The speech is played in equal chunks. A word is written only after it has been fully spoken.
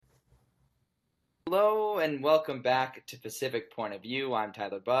Hello and welcome back to Pacific Point of View. I'm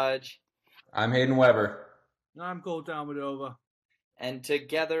Tyler Budge, I'm Hayden Weber. I'm Colt Almadova. and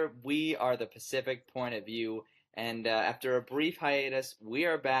together we are the Pacific Point of View. And after a brief hiatus, we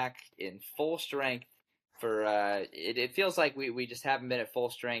are back in full strength. It feels like we just haven't been at full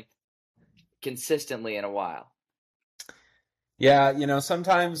strength consistently in a while. Yeah,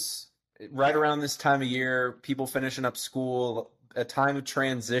 sometimes right around this time of year, people finishing up school, a time of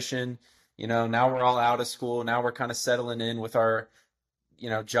transition. Now we're all out of school. Now we're kind of settling in with our,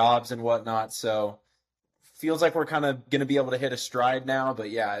 jobs and whatnot. So feels like we're kind of going to be able to hit a stride now. But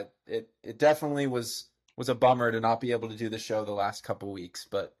yeah, it definitely was a bummer to not be able to do the show the last couple weeks.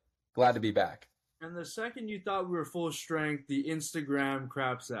 But glad to be back. And the second you thought we were full strength, the Instagram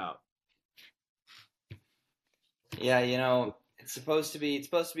craps out. Yeah, it's supposed to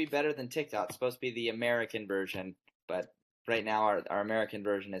be better than TikTok. It's supposed to be the American version, but right now our American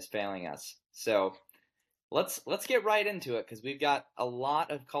version is failing us. So let's get right into it because we've got a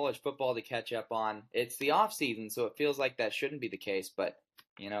lot of college football to catch up on. It's the off season, so it feels like that shouldn't be the case, but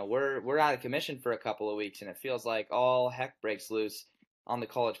we're out of commission for a couple of weeks, and it feels like all heck breaks loose on the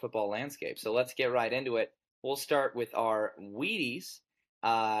college football landscape. So let's get right into it. We'll start with our Wheaties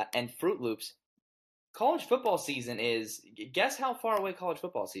and Fruit Loops. College football season is. Guess how far away college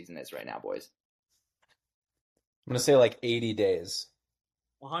football season is right now, boys? I'm going to say like 80 days.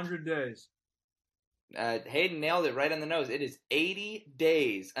 100 days. Hayden nailed it right on the nose. It is 80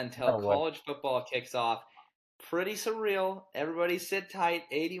 days until Oh, what? college football kicks off. Pretty surreal. Everybody sit tight.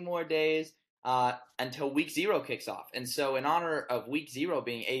 80 more days until week 0 kicks off. And so in honor of week 0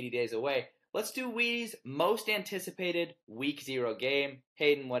 being 80 days away, let's do Wee's most anticipated week 0 game.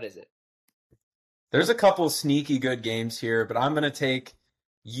 Hayden, what is it? There's a couple sneaky good games here, but I'm going to take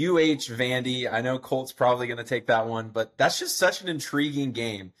Vandy. I know Colt's probably going to take that one, but that's just such an intriguing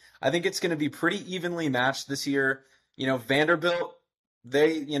game. I think it's going to be pretty evenly matched this year. Vanderbilt,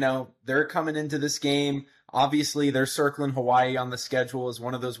 they're coming into this game. Obviously, they're circling Hawaii on the schedule as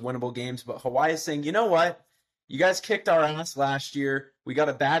one of those winnable games, but Hawaii is saying, you know what? You guys kicked our ass last year. We got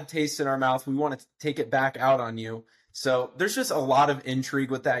a bad taste in our mouth. We want to take it back out on you. So there's just a lot of intrigue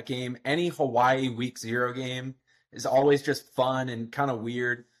with that game. Any Hawaii week 0 game is always just fun and kind of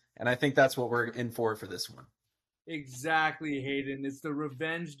weird. And I think that's what we're in for this one. Exactly, Hayden. It's the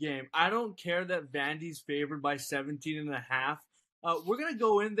revenge game. I don't care that Vandy's favored by 17 and a half. We're going to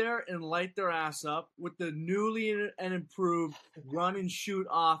go in there and light their ass up with the newly and improved run and shoot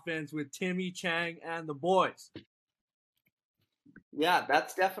offense with Timmy Chang and the boys. Yeah,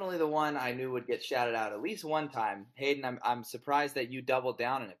 that's definitely the one I knew would get shouted out at least one time. Hayden, I'm surprised that you doubled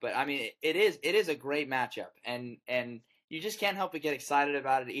down on it, but I mean it is a great matchup, and you just can't help but get excited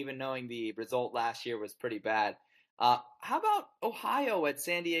about it, even knowing the result last year was pretty bad. How about Ohio at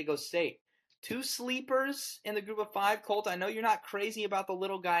San Diego State? Two sleepers in the group of 5. Colt, I know you're not crazy about the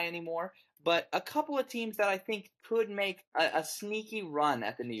little guy anymore, but a couple of teams that I think could make a sneaky run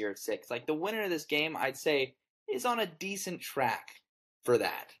at the New Year's Six. Like the winner of this game, I'd say, is on a decent track for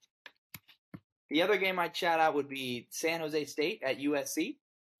that. The other game I'd shout out would be San Jose State at USC.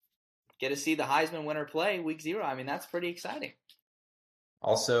 Get to see the Heisman winner play week 0. I mean, that's pretty exciting.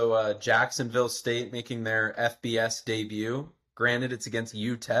 Also, Jacksonville State making their FBS debut. Granted, it's against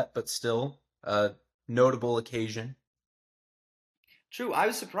UTEP, but still a notable occasion. True. I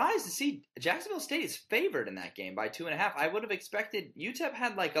was surprised to see Jacksonville State is favored in that game by 2.5. I would have expected UTEP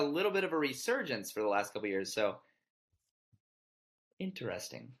had like a little bit of a resurgence for the last couple of years, so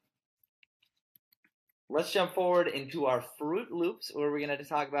interesting. Let's jump forward into our Fruit Loops, where we're going to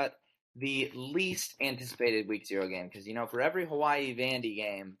talk about the least anticipated week 0 game. Because, for every Hawaii Vandy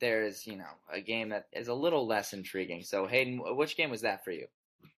game, there's, a game that is a little less intriguing. So, Hayden, which game was that for you?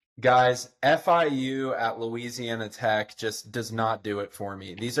 Guys, FIU at Louisiana Tech just does not do it for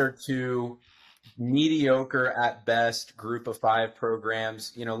me. These are two mediocre at best group of 5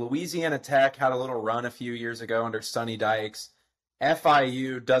 programs. Louisiana Tech had a little run a few years ago under Sonny Dykes.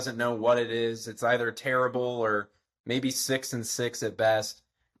 FIU doesn't know what it is. It's either terrible or maybe 6-6 at best.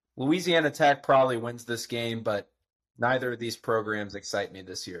 Louisiana Tech probably wins this game, but neither of these programs excite me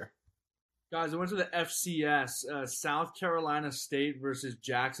this year. Guys, I went to the FCS, South Carolina State versus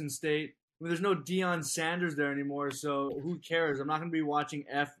Jackson State. I mean, there's no Deion Sanders there anymore, so who cares? I'm not going to be watching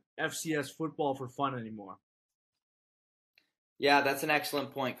FCS football for fun anymore. Yeah, that's an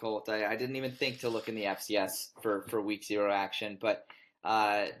excellent point, Colt. I didn't even think to look in the FCS for week 0 action, but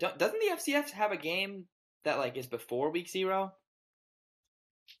doesn't the FCS have a game that is before week 0?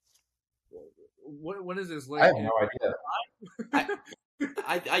 What is this? I have no idea.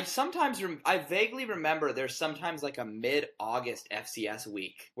 I sometimes I vaguely remember there's sometimes like a mid-August FCS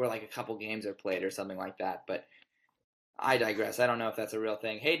week where like a couple games are played or something like that. But I digress. I don't know if that's a real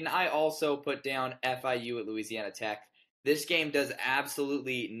thing. Hayden, I also put down FIU at Louisiana Tech. This game does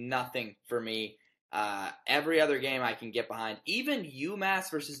absolutely nothing for me. Every other game I can get behind. Even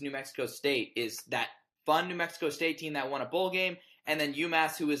UMass versus New Mexico State is that fun New Mexico State team that won a bowl game, and then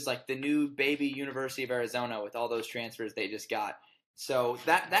UMass, who is like the new baby University of Arizona with all those transfers they just got. So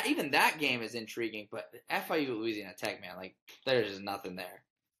that even that game is intriguing. But FIU Louisiana Tech, man, like there's just nothing there.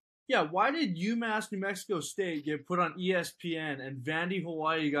 Yeah, why did UMass New Mexico State get put on ESPN and Vandy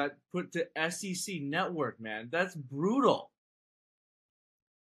Hawaii got put to SEC Network, man? That's brutal.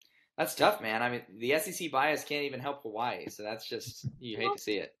 That's tough, man. I mean, the SEC bias can't even help Hawaii, so that's just you hate to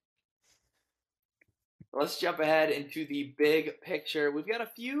see it. Let's jump ahead into the big picture. We've got a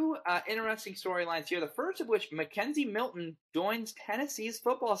few interesting storylines here. The first of which, Mackenzie Milton joins Tennessee's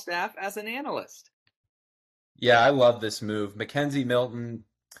football staff as an analyst. Yeah, I love this move. Mackenzie Milton,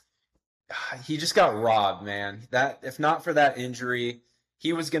 he just got robbed, man. That if not for that injury,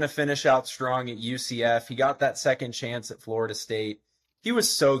 he was going to finish out strong at UCF. He got that second chance at Florida State. He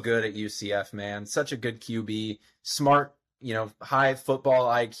was so good at UCF, man. Such a good QB, smart, high football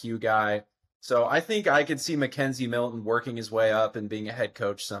IQ guy. So I think I could see Mackenzie Milton working his way up and being a head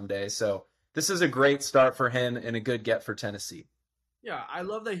coach someday. So this is a great start for him and a good get for Tennessee. Yeah, I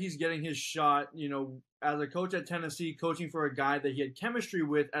love that he's getting his shot, as a coach at Tennessee, coaching for a guy that he had chemistry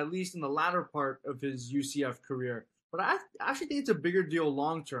with, at least in the latter part of his UCF career. But I actually think it's a bigger deal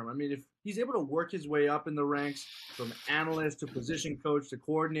long term. I mean, if he's able to work his way up in the ranks from analyst to position coach to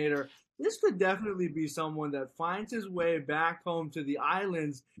coordinator, this could definitely be someone that finds his way back home to the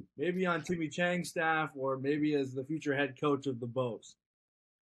islands, maybe on Timmy Chang's staff or maybe as the future head coach of the Bows.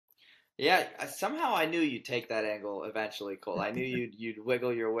 Yeah, somehow I knew you'd take that angle eventually, Cole. I knew you'd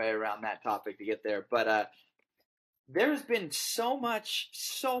wiggle your way around that topic to get there. But there's been so much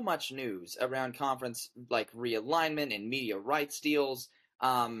news around conference like realignment and media rights deals.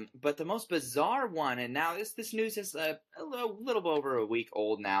 But the most bizarre one, and now this news is a little bit over a week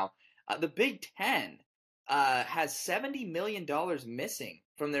old now. The Big Ten has $70 million missing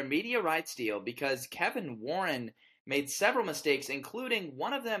from their media rights deal because Kevin Warren made several mistakes, including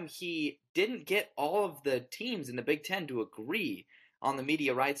one of them he didn't get all of the teams in the Big Ten to agree on the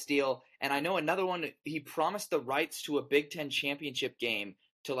media rights deal. And I know another one, he promised the rights to a Big Ten championship game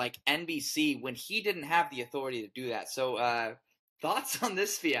to like NBC when he didn't have the authority to do that. So thoughts on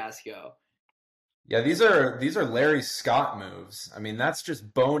this fiasco? Yeah, these are Larry Scott moves. I mean, that's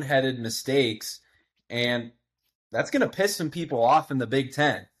just boneheaded mistakes, and that's going to piss some people off in the Big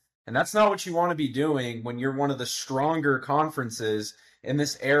Ten. And that's not what you want to be doing when you're one of the stronger conferences in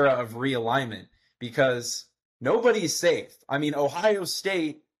this era of realignment, because nobody's safe. I mean, Ohio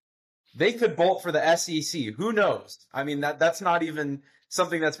State, they could bolt for the SEC. Who knows? I mean, that's not even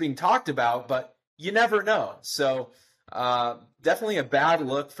something that's being talked about, but you never know. So definitely a bad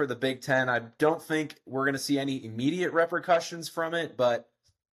look for the Big Ten. I don't think we're going to see any immediate repercussions from it, but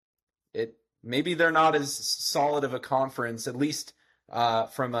maybe they're not as solid of a conference, at least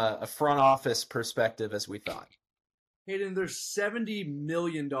from a front office perspective, as we thought. Hayden, there's $70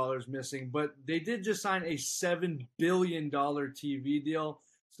 million missing, but they did just sign a $7 billion TV deal.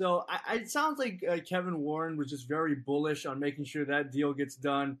 So it sounds like Kevin Warren was just very bullish on making sure that deal gets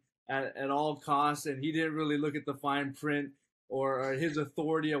done at all costs, and he didn't really look at the fine print or his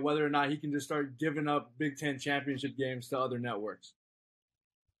authority of whether or not he can just start giving up Big Ten championship games to other networks.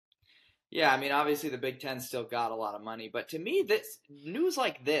 Yeah, I mean, obviously the Big Ten still got a lot of money, but to me, this news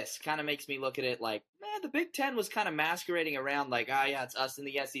like this kind of makes me look at it like, man, the Big Ten was kind of masquerading around like, yeah, it's us in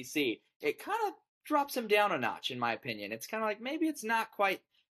the SEC. It kind of drops them down a notch, in my opinion. It's kind of like maybe it's not quite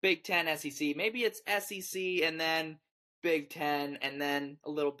Big Ten SEC, maybe it's SEC and then Big Ten and then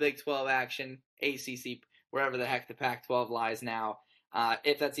a little Big 12 action, ACC, wherever the heck the Pac-12 lies now.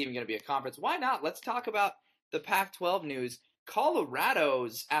 If that's even going to be a conference, why not? Let's talk about the Pac-12 news.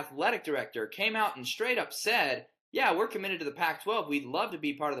 Colorado's athletic director came out and straight up said, yeah, we're committed to the Pac-12. We'd love to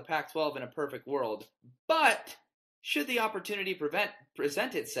be part of the Pac-12 in a perfect world. But should the opportunity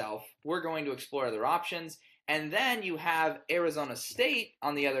present itself, we're going to explore other options. And then you have Arizona State,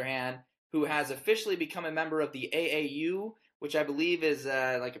 on the other hand, who has officially become a member of the AAU, which I believe is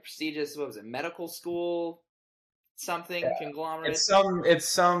like a prestigious, medical school conglomerate. It's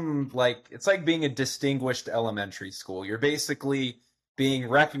like being a distinguished elementary school. You're basically being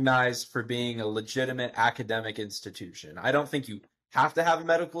recognized for being a legitimate academic institution. I don't think you have to have a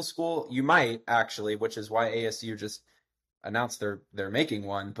medical school. You might actually, which is why ASU just announced they're making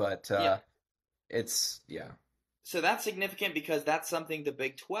one. But So that's significant because that's something the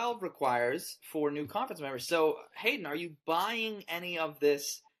Big 12 requires for new conference members. So Hayden, are you buying any of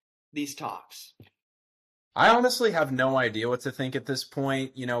these talks? I honestly have no idea what to think at this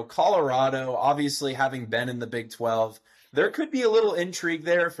point. Colorado, obviously having been in the Big 12, there could be a little intrigue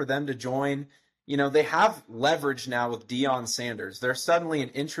there for them to join. They have leverage now with Deion Sanders. They're suddenly an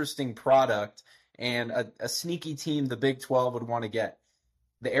interesting product and a sneaky team the Big 12 would want to get.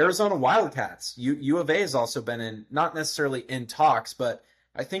 The Arizona Wildcats, U of A has also been in, not necessarily in talks, but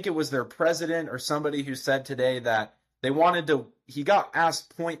I think it was their president or somebody who said today that he got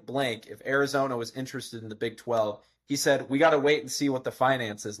asked point blank if Arizona was interested in the Big 12. He said, we got to wait and see what the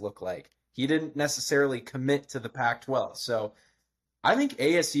finances look like. He didn't necessarily commit to the Pac 12. So I think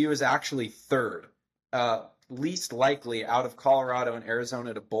ASU is actually third, least likely out of Colorado and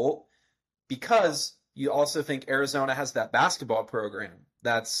Arizona to bolt, because you also think Arizona has that basketball program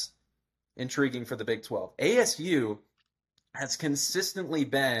that's intriguing for the Big 12. ASU has consistently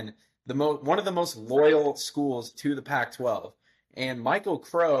been one of the most loyal schools to the Pac-12, and Michael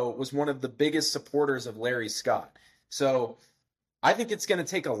Crow was one of the biggest supporters of Larry Scott. So I think it's going to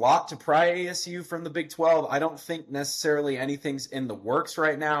take a lot to pry ASU from the Big 12. I don't think necessarily anything's in the works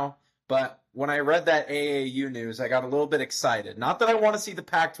right now, but when I read that AAU news, I got a little bit excited. Not that I want to see the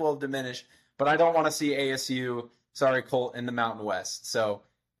Pac-12 diminish, but I don't want to see ASU, sorry, Colt, in the Mountain West. So,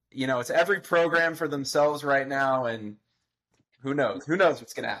 it's every program for themselves right now, and who knows? Who knows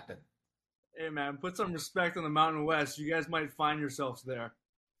what's going to happen? Hey, man, put some respect on the Mountain West. You guys might find yourselves there.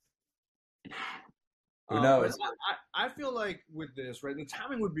 Who knows? I feel like with this, right, the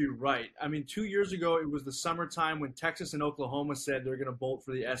timing would be right. I mean, 2 years ago, it was the summertime when Texas and Oklahoma said they're going to bolt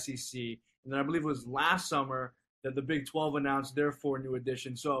for the SEC. And then I believe it was last summer that the Big 12 announced their 4 new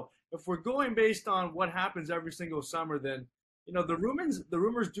additions. So if we're going based on what happens every single summer, then, the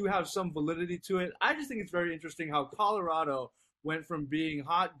rumors do have some validity to it. I just think it's very interesting how Colorado went from being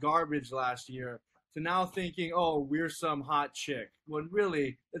hot garbage last year to now thinking, oh, we're some hot chick. When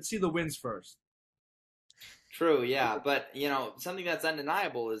really, let's see the wins first. True, yeah, but something that's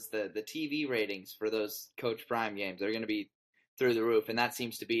undeniable is the TV ratings for those Coach Prime games. They're going to be through the roof, and that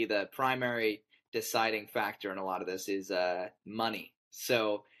seems to be the primary deciding factor in a lot of this is money.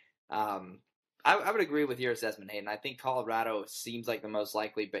 So I would agree with your assessment, Hayden. I think Colorado seems like the most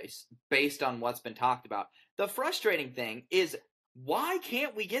likely based on what's been talked about. The frustrating thing is, why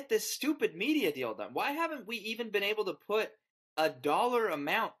can't we get this stupid media deal done? Why haven't we even been able to put a dollar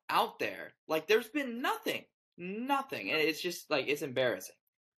amount out there? Like, there's been nothing. And it's just like, it's embarrassing.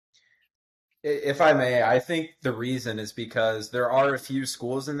 If I may, I think the reason is because there are a few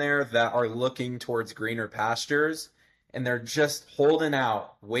schools in there that are looking towards greener pastures, and they're just holding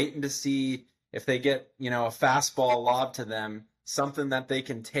out, waiting to see if they get, a fastball lobbed to them, something that they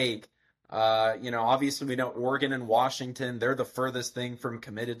can take. Obviously we know Oregon and Washington, they're the furthest thing from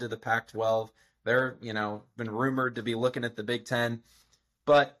committed to the Pac-12. They're, been rumored to be looking at the Big Ten.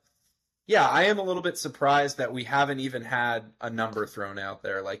 But yeah, I am a little bit surprised that we haven't even had a number thrown out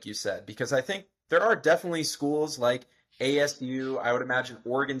there, like you said, because I think there are definitely schools like ASU, I would imagine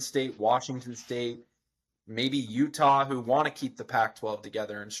Oregon State, Washington State, maybe Utah, who want to keep the Pac-12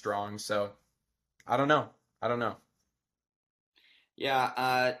 together and strong. So I don't know.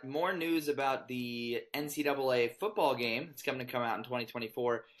 Yeah, more news about the NCAA football game. It's going to come out in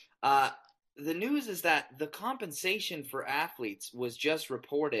 2024. The news is that the compensation for athletes was just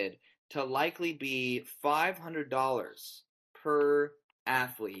reported to likely be $500 per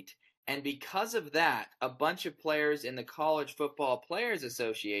athlete. And because of that, a bunch of players in the College Football Players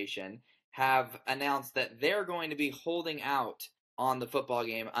Association have announced that they're going to be holding out on the football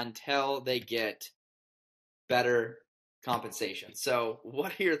game until they get better compensation. So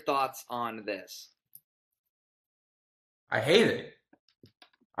what are your thoughts on this? I hate it.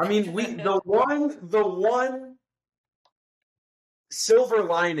 I mean, the one silver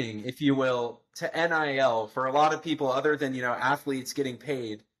lining, if you will, to NIL for a lot of people other than, athletes getting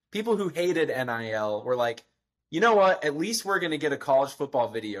paid, people who hated NIL were like, you know what, at least we're going to get a college football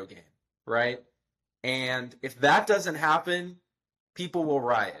video game, right? And if that doesn't happen, people will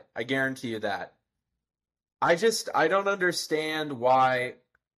riot. I guarantee you that. I don't understand why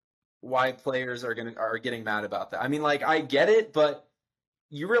players are getting mad about that. I mean, like, I get it, but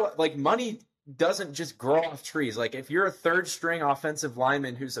you realize, like, money doesn't just grow off trees. Like, if you're a third string offensive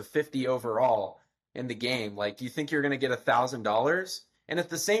lineman who's a 50 overall in the game, like, you think you're going to get $1,000? And at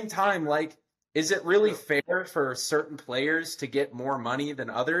the same time, like, is it really fair for certain players to get more money than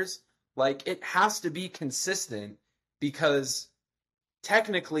others? Like, it has to be consistent because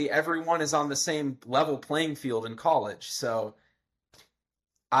technically everyone is on the same level playing field in college. So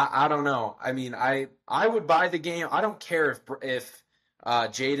I don't know. I mean, I would buy the game. I don't care if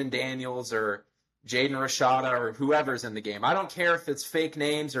Jaden Daniels or Jaden Rashada or whoever's in the game. I don't care if it's fake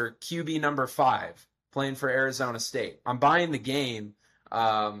names or QB number 5 playing for Arizona State. I'm buying the game.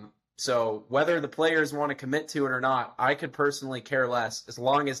 So whether the players want to commit to it or not, I could personally care less as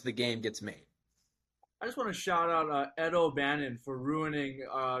long as the game gets made. I just want to shout out Ed O'Bannon for ruining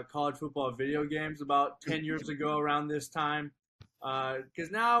college football video games about 10 years ago around this time.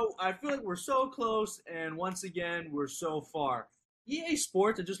 Because now I feel like we're so close, and once again, we're so far. EA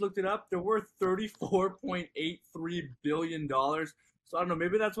Sports, I just looked it up, they're worth $34.83 billion. So I don't know,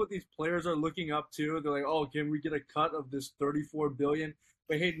 maybe that's what these players are looking up to. They're like, oh, can we get a cut of this $34 billion?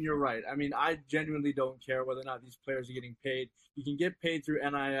 But Hayden, you're right. I mean, I genuinely don't care whether or not these players are getting paid. You can get paid through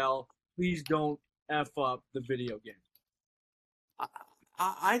NIL. Please don't F up the video game.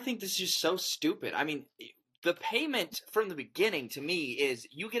 I think this is just so stupid. I mean, the payment from the beginning to me is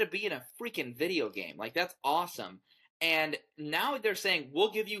you get to be in a freaking video game. Like, that's awesome. And now they're saying,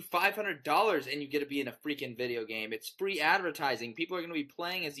 we'll give you $500 and you get to be in a freaking video game. It's free advertising. People are going to be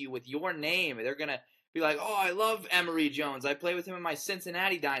playing as you with your name. They're going to be like, oh, I love Emory Jones. I play with him in my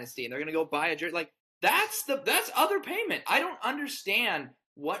Cincinnati dynasty. And they're going to go buy a jersey. Like, that's other payment. I don't understand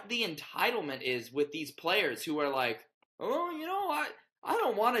what the entitlement is with these players who are like, oh, I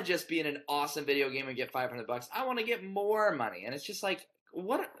don't want to just be in an awesome video game and get $500. I want to get more money. And it's just like,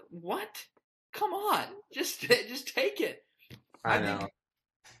 what? Come on, just take it. I know.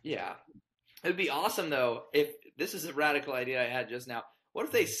 Yeah, it would be awesome though if this is a radical idea I had just now. What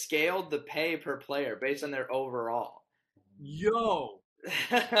if they scaled the pay per player based on their overall? Yo,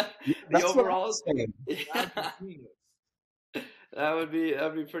 the overall. Yeah. That'd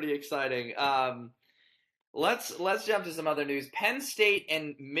be pretty exciting. Let's jump to some other news. Penn State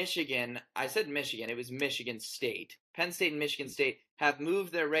and Michigan. I said Michigan. It was Michigan State. Penn State and Michigan State have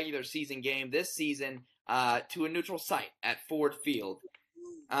moved their regular season game this season to a neutral site at Ford Field.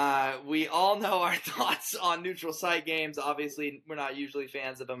 We all know our thoughts on neutral site games. Obviously, we're not usually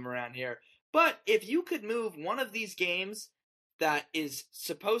fans of them around here. But if you could move one of these games that is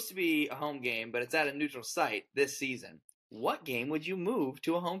supposed to be a home game, but it's at a neutral site this season, what game would you move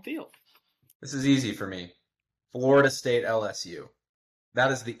to a home field? This is easy for me. Florida State LSU.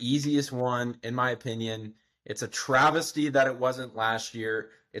 That is the easiest one, in my opinion. It's a travesty that it wasn't last year.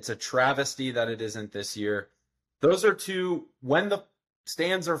 It's a travesty that it isn't this year. Those are two, when the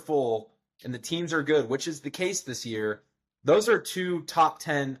stands are full and the teams are good, which is the case this year, those are two top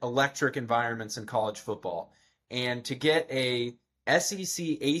 10 electric environments in college football. And to get a SEC,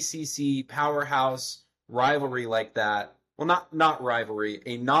 ACC powerhouse rivalry like that, well, not rivalry,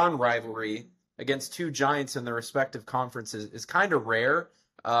 a non-rivalry against two giants in their respective conferences is kind of rare,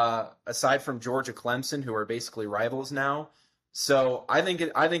 aside from Georgia Clemson, who are basically rivals now. So I think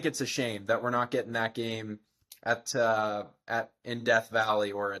it's a shame that we're not getting that game in Death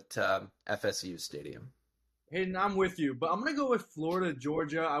Valley or at FSU Stadium. Hayden, I'm with you, but I'm going to go with Florida,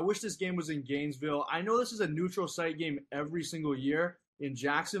 Georgia. I wish this game was in Gainesville. I know this is a neutral site game every single year in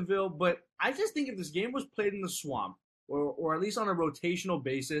Jacksonville, but I just think if this game was played in the Swamp, or at least on a rotational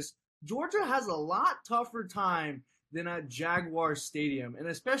basis, Georgia has a lot tougher time than at Jaguar Stadium, and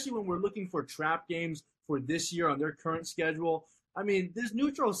especially when we're looking for trap games for this year on their current schedule. I mean, this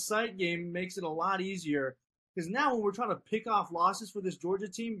neutral site game makes it a lot easier because now when we're trying to pick off losses for this Georgia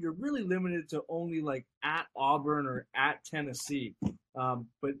team, you're really limited to only like at Auburn or at Tennessee.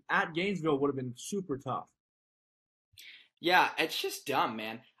 But at Gainesville would have been super tough. Yeah, it's just dumb,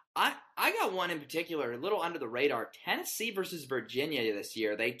 man. I got one in particular, a little under the radar. Tennessee versus Virginia this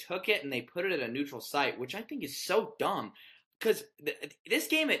year. They took it and they put it at a neutral site, which I think is so dumb. Because this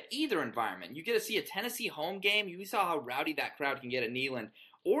game at either environment, you get to see a Tennessee home game. You saw how rowdy that crowd can get at Neyland.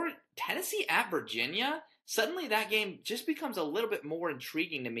 Or Tennessee at Virginia. Suddenly that game just becomes a little bit more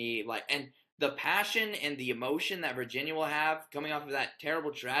intriguing to me. And the passion and the emotion that Virginia will have coming off of that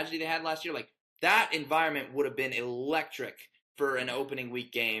terrible tragedy they had last year, that environment would have been electric for an opening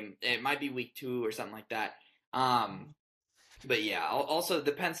week game. It might be week 2 or something like that. But yeah, also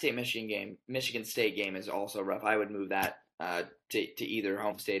the Penn State Michigan State game is also rough. I would move that to either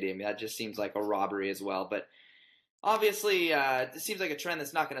home stadium. That just seems like a robbery as well. But obviously, it seems like a trend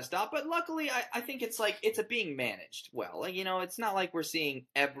that's not going to stop. But luckily, I think it's a being managed well. It's not like we're seeing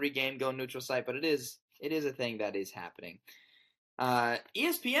every game go neutral site, but it is a thing that is happening.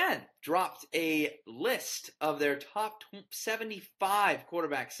 ESPN dropped a list of their top 75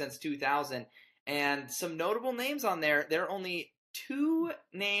 quarterbacks since 2000, and some notable names on there. There are only 2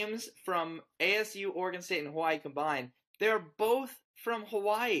 names from ASU, Oregon State, and Hawaii combined. They're both from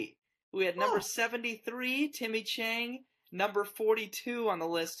Hawaii. We had number 73, Timmy Chang, Number 42 on the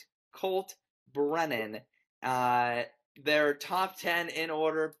list, Colt Brennan. Their top 10 in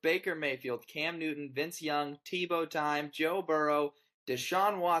order: Baker Mayfield, Cam Newton, Vince Young, Tebow time, Joe Burrow,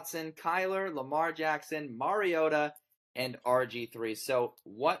 Deshaun Watson, Kyler, Lamar Jackson, Mariota, and RG3. So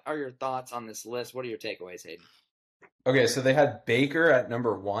what are your thoughts on this list? What are your takeaways, Hayden? Okay, so they had Baker at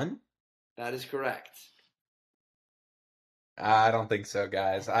number 1. That is correct. I don't think so,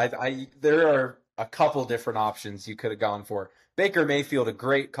 guys. There are a couple different options you could have gone for. Baker Mayfield, a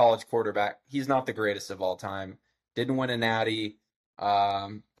great college quarterback. He's not the greatest of all time. Didn't win a natty.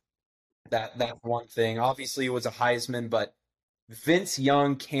 That's one thing. Obviously, it was a Heisman, but Vince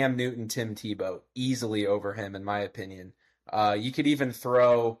Young, Cam Newton, Tim Tebow, easily over him, in my opinion. You could even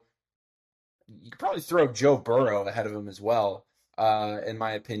probably throw Joe Burrow ahead of him as well, in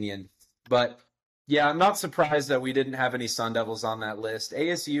my opinion. But yeah, I'm not surprised that we didn't have any Sun Devils on that list.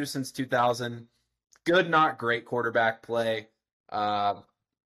 ASU since 2000, good, not great quarterback play.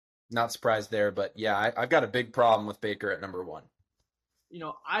 Not surprised there, but yeah, I've got a big problem with Baker at number 1.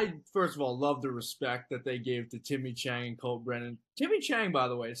 I first of all love the respect that they gave to Timmy Chang and Colt Brennan. Timmy Chang, by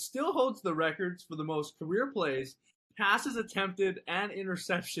the way, still holds the records for the most career plays, passes attempted, and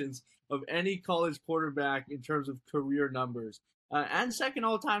interceptions of any college quarterback in terms of career numbers, and second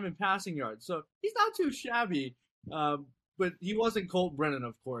all time in passing yards. So he's not too shabby. But he wasn't Colt Brennan,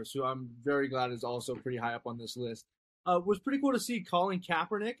 of course, who I'm very glad is also pretty high up on this list. Was pretty cool to see Colin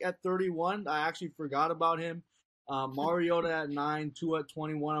Kaepernick at 31. I actually forgot about him. Mariota at 9, Tua at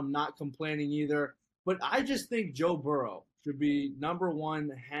 21. I'm not complaining either. But I just think Joe Burrow should be number 1,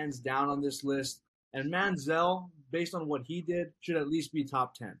 hands down on this list. And Manziel, based on what he did, should at least be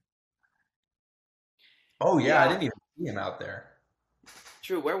top 10. Oh, yeah, I didn't even see him out there.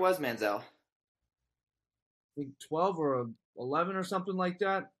 True. Where was Manziel? I think 12 or 11 or something like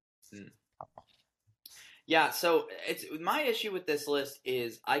that. Yeah, so it's my issue with this list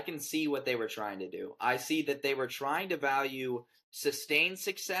is I can see what they were trying to do. I see that they were trying to value sustained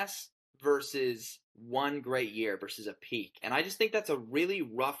success versus one great year versus a peak. And I just think that's a really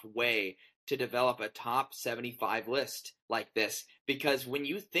rough way to develop a top 75 list like this, because when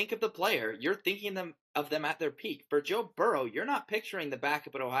you think of the player, you're thinking of them at their peak. For Joe Burrow, you're not picturing the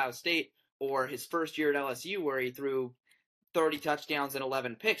backup at Ohio State or his first year at LSU where he threw 30 touchdowns and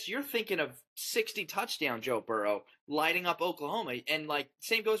 11 picks. You're thinking of 60 touchdown Joe Burrow lighting up Oklahoma. And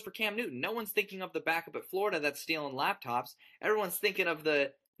same goes for Cam Newton. No one's thinking of the backup at Florida that's stealing laptops. Everyone's thinking of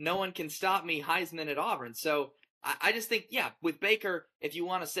the no one can stop me Heisman at Auburn. So I just think, yeah, with Baker, if you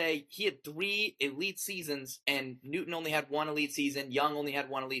want to say he had 3 elite seasons and Newton only had 1 elite season, Young only had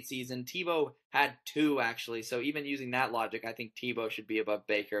 1 elite season, Tebow had 2 actually. So even using that logic, I think Tebow should be above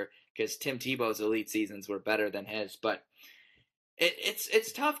Baker because Tim Tebow's elite seasons were better than his. But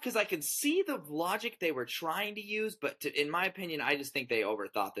it's tough because I can see the logic they were trying to use, but in my opinion, I just think they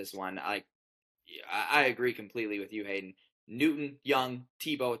overthought this one. I agree completely with you, Hayden. Newton, Young,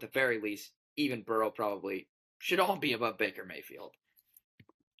 Tebow at the very least, even Burrow probably should all be above Baker Mayfield.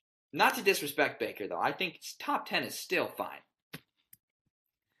 Not to disrespect Baker, though. I think top 10 is still fine.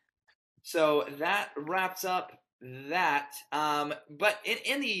 So that wraps up that. But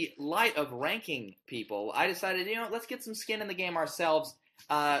in the light of ranking people, I decided, let's get some skin in the game ourselves.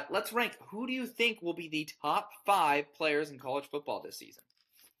 Let's rank. Who do you think will be the top 5 players in college football this season?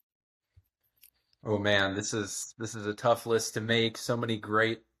 Oh man, this is a tough list to make. So many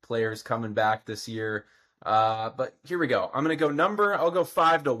great players coming back this year. But here we go. I'll go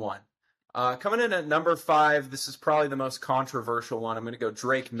 5 to 1. Coming in at number 5, this is probably the most controversial one. I'm going to go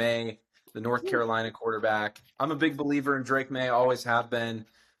Drake May, the North Carolina quarterback. I'm a big believer in Drake May, always have been.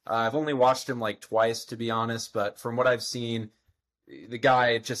 I've only watched him twice, to be honest, but from what I've seen, the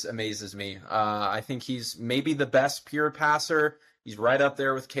guy just amazes me. I think he's maybe the best pure passer. He's right up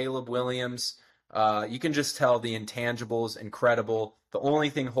there with Caleb Williams. You can just tell the intangibles incredible. The only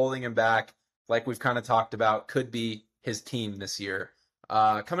thing holding him back, like we've kind of talked about, could be his team this year.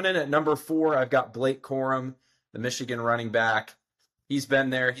 Coming in at number 4, I've got Blake Corum, the Michigan running back. He's been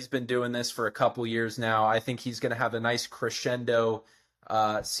there. He's been doing this for a couple years now. I think he's going to have a nice crescendo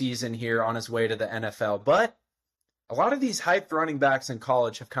season here on his way to the NFL. But a lot of these hyped running backs in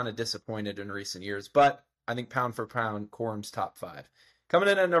college have kind of disappointed in recent years. But I think pound for pound, Corum's top 5. Coming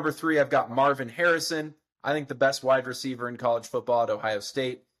in at number 3, I've got Marvin Harrison. I think the best wide receiver in college football at Ohio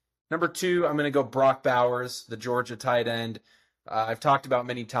State. Number 2, I'm going to go Brock Bowers, the Georgia tight end. I've talked about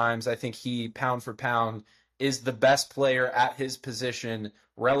many times. I think he, pound for pound, is the best player at his position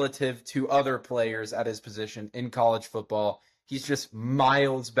relative to other players at his position in college football. He's just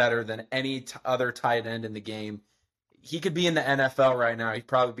miles better than any other tight end in the game. He could be in the NFL right now. He'd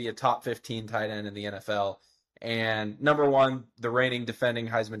probably be a top 15 tight end in the NFL. And number one, the reigning defending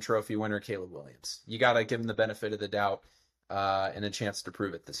Heisman Trophy winner, Caleb Williams. You got to give him the benefit of the doubt and a chance to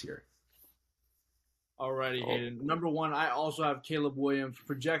prove it this year. Alrighty, Hayden. Number one, I also have Caleb Williams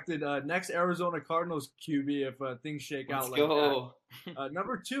projected next Arizona Cardinals QB if things shake out like that.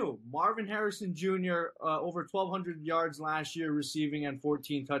 Number two, Marvin Harrison Jr. Over 1,200 yards last year receiving and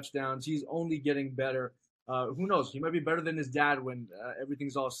 14 touchdowns. He's only getting better. Who knows? He might be better than his dad when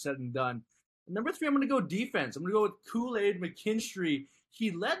everything's all said and done. Number three, I'm going to go defense. I'm going to go with Kool-Aid McKinstry. He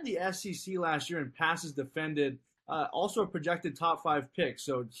led the SEC last year in passes defended. Also a projected top 5 pick,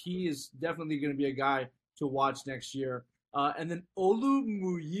 so he is definitely going to be a guy to watch next year. And then Olu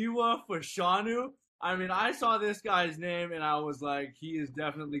Muyiwa Fashanu. I mean, I saw this guy's name and I was like, he is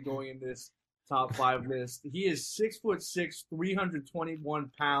definitely going in this top 5 list. He is 6'6",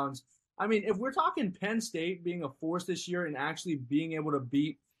 321 pounds. I mean, if we're talking Penn State being a force this year and actually being able to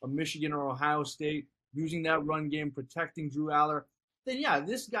beat a Michigan or Ohio State, using that run game, protecting Drew Aller, then yeah,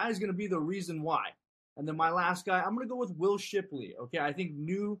 this guy's going to be the reason why. And then my last guy, I'm going to go with Will Shipley. Okay, I think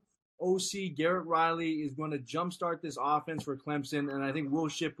new OC Garrett Riley is going to jumpstart this offense for Clemson, and I think Will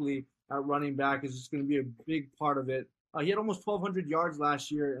Shipley at running back is just going to be a big part of it. He had almost 1,200 yards last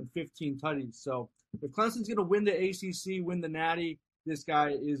year and 15 tutties. So if Clemson's going to win the ACC, win the Natty, this guy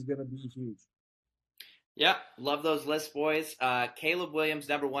is going to be huge. Yeah, love those lists, boys. Caleb Williams,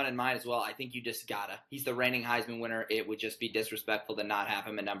 number one in mine as well. I think you just gotta. He's the reigning Heisman winner. It would just be disrespectful to not have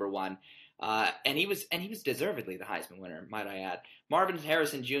him at number one. And he was deservedly the Heisman winner, might I add. Marvin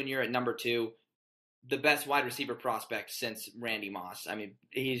Harrison Jr. at number two, the best wide receiver prospect since Randy Moss. I mean,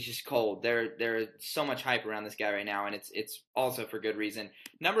 he's just cold. There's so much hype around this guy right now, and it's also for good reason.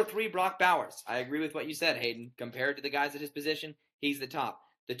 Number three, Brock Bowers. I agree with what you said, Hayden. Compared to the guys at his position, he's the top.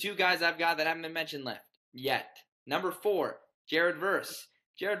 The two guys I've got that haven't been mentioned left yet. Number four, Jared Verse.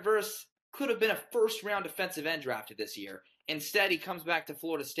 Jared Verse could have been a first-round defensive end drafted this year. Instead, he comes back to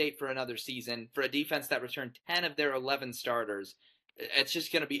Florida State for another season for a defense that returned 10 of their 11 starters. It's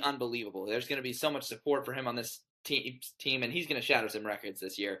just going to be unbelievable. There's going to be so much support for him on this team, and he's going to shatter some records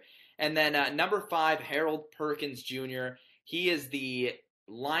this year. And then number five, Harold Perkins Jr. He is the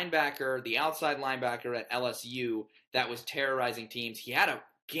linebacker, the outside linebacker at LSU that was terrorizing teams. He had a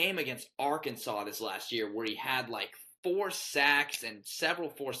game against Arkansas this last year where he had like 4 sacks and several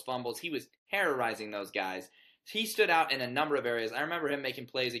forced fumbles. He was terrorizing those guys. He stood out in a number of areas. I remember him making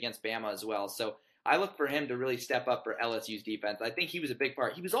plays against Bama as well. So I look for him to really step up for LSU's defense. I think he was a big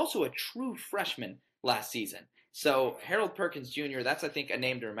part. He was also a true freshman last season. So Harold Perkins Jr., that's, I think, a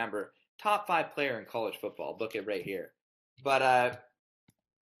name to remember. Top 5 player in college football. Book it right here. But,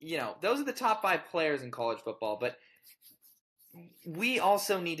 those are the top 5 players in college football. But we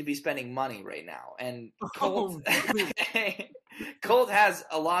also need to be spending money right now. And Colt has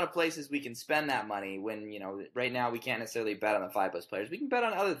a lot of places we can spend that money when, right now we can't necessarily bet on the 5+ players. We can bet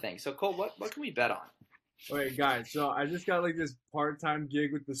on other things. So, Colt, what can we bet on? All right, guys. So I just got like this part-time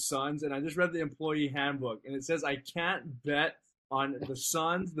gig with the Suns, and I just read the employee handbook, and it says I can't bet on the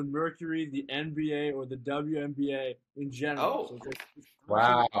Suns, the Mercury, the NBA, or the WNBA in general. Oh, so it's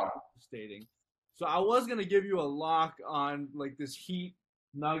wow. Stating. So I was going to give you a lock on like this Heat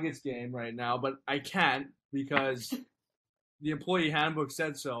Nuggets game right now, but I can't because the employee handbook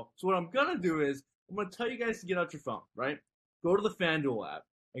said so. So what I'm going to do is I'm going to tell you guys to get out your phone, right? Go to the FanDuel app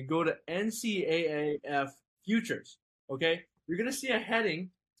and go to NCAAF Futures, okay? You're going to see a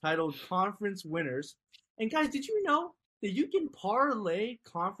heading titled Conference Winners. And guys, did you know that you can parlay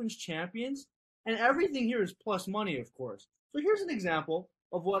conference champions? And everything here is plus money, of course. So here's an example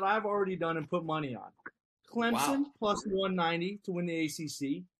of what I've already done and put money on. Clemson plus 190 to win the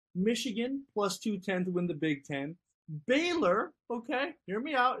ACC. Michigan plus 210 to win the Big Ten. Baylor, okay, hear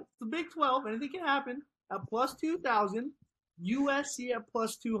me out. It's the Big 12. Anything can happen. At plus 2,000. USC at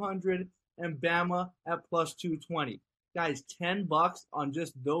plus 200. And Bama at plus 220. Guys, $10 on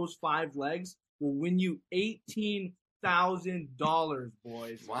just those 5 legs will win you $18,000,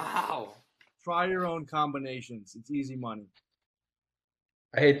 boys. Wow. Try your own combinations. It's easy money.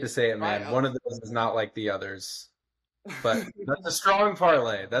 I hate to say it, man. One of those is not like the others, but that's a strong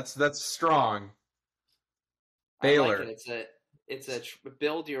parlay. That's strong. Baylor. I like it. It's a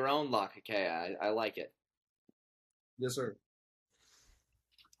build your own luck. Okay, I like it. Yes, sir.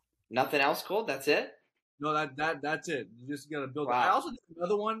 Nothing else, Cole? That's it? No, that's it. You just gotta build. Wow. I also did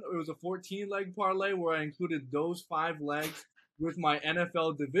another one. It was a 14-leg parlay where I included those 5 legs with my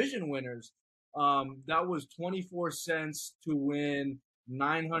NFL division winners. That was 24 cents to win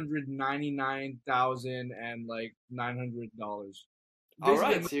 $999,000 and like $900. All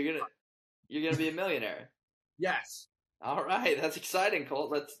right, so you're gonna be a millionaire. Yes. All right, that's exciting,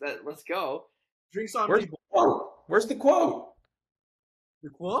 Colt. Let's go. Drinks on Where's me. the quote? Where's the quote? The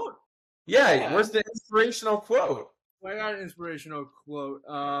quote? Yeah, where's the inspirational quote? I got an inspirational quote.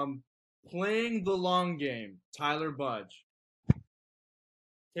 Playing the long game, Tyler Budge.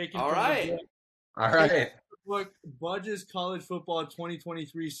 Taken All from the right. book. All Taken right. from the book Budge's College Football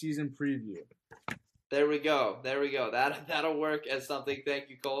 2023 season preview. There we go. There we go. That'll work as something. Thank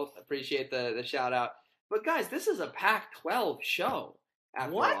you, Cole. Appreciate the shout out. But guys, this is a Pac-12 show.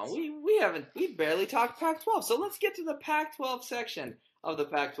 After What? all, we barely talked Pac-12. So let's get to the Pac-12 section of the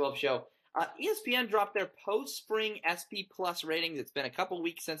Pac-12 show. ESPN dropped their post-spring SP Plus ratings. It's been a couple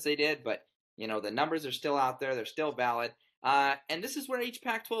weeks since they did, but the numbers are still out there. They're still valid. And this is where each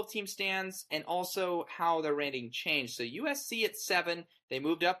Pac-12 team stands and also how their rating changed. So USC at 7, they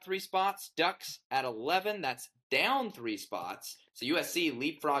moved up 3 spots. Ducks at 11, that's down 3 spots. So USC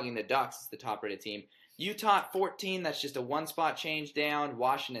leapfrogging the Ducks is the top-rated team. Utah at 14, that's just a 1-spot change down.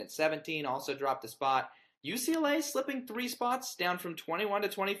 Washington at 17, also dropped a spot. UCLA slipping 3 spots, down from 21 to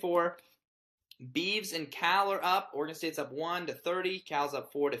 24. Beavs and Cal are up. Oregon State's up 1 to 30. Cal's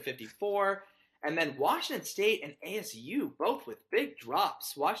up 4 to 54. And then Washington State and ASU, both with big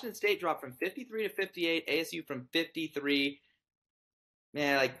drops. Washington State dropped from 53 to 58. ASU from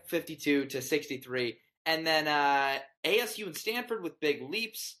 52 to 63. And then ASU and Stanford with big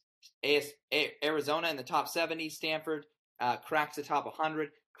leaps. Arizona in the top 70. Stanford cracks the top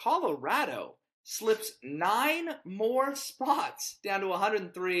 100. Colorado slips 9 more spots down to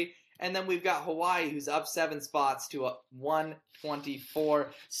 103. And then we've got Hawaii, who's up 7 spots to a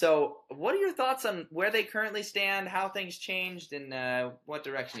 124. So what are your thoughts on where they currently stand, how things changed, and what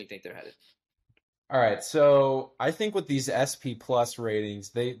direction you think they're headed? All right, so I think with these SP Plus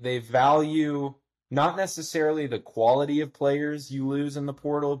ratings, they value not necessarily the quality of players you lose in the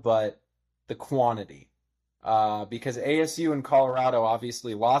portal, but the quantity. Because ASU and Colorado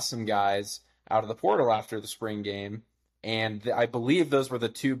obviously lost some guys out of the portal after the spring game, and I believe those were the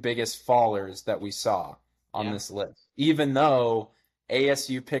 2 biggest fallers that we saw on this list. Even though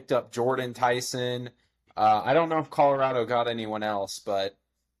ASU picked up Jordan Tyson, I don't know if Colorado got anyone else, but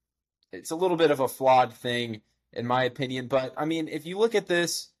it's a little bit of a flawed thing in my opinion. But I mean, if you look at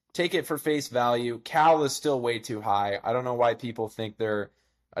this, take it for face value, Cal is still way too high. I don't know why people think they're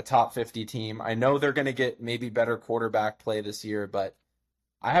a top 50 team. I know they're going to get maybe better quarterback play this year, but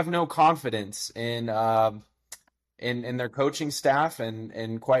I have no confidence in their coaching staff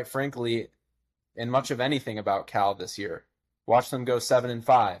and quite frankly, in much of anything about Cal this year. Watch them go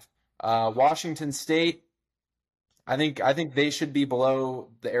 7-5. Washington State, I think they should be below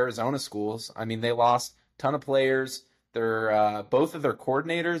the Arizona schools. I mean, they lost a ton of players. They're both of their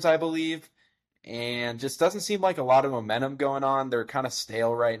coordinators, I believe, and just doesn't seem like a lot of momentum going on. They're kind of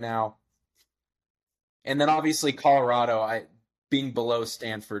stale right now. And then obviously Colorado, being below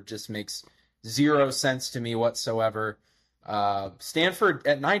Stanford just makes 0 sense to me whatsoever. Stanford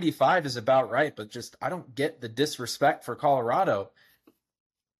at 95 is about right, but just I don't get the disrespect for Colorado.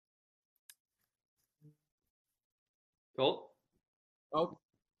 Cool. Oh,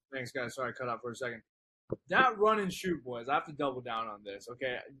 thanks, guys. Sorry, I cut out for a second. That run and shoot, boys. I have to double down on this.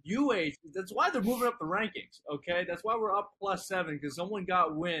 Okay, that's why they're moving up the rankings. Okay, that's why we're up +7 because someone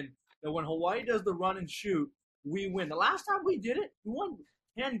got wind that when Hawaii does the run and shoot, we win. The last time we did it, we won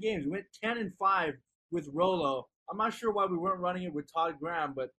 10 games. We went 10-5 with Rolo. I'm not sure why we weren't running it with Todd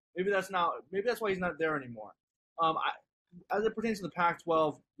Graham, but maybe that's why he's not there anymore. As it pertains to the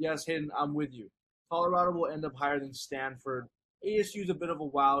Pac-12, yes, Hayden, I'm with you. Colorado will end up higher than Stanford. ASU's a bit of a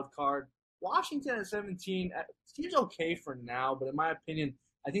wild card. Washington at 17 seems okay for now, but in my opinion,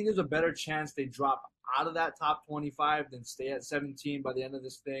 I think there's a better chance they drop out of that top 25 than stay at 17 by the end of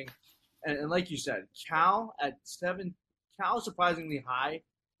this thing. And like you said, Cal at 7, Cal is surprisingly high,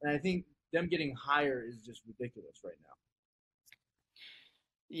 and I think them getting higher is just ridiculous right now.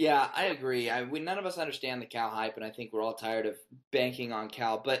 Yeah, I agree. None of us understand the Cal hype, and I think we're all tired of banking on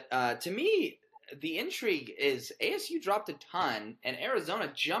Cal. But to me, the intrigue is ASU dropped a ton, and Arizona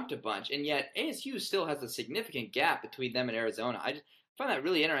jumped a bunch, and yet ASU still has a significant gap between them and Arizona. I just find that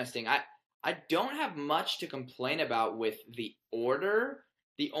really interesting. I don't have much to complain about with the order.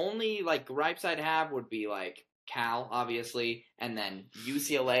 The only gripes I'd have would be Cal, obviously, and then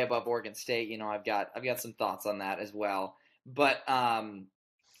UCLA above Oregon State. I've got some thoughts on that as well. But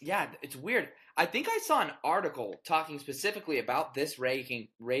yeah, it's weird. I think I saw an article talking specifically about this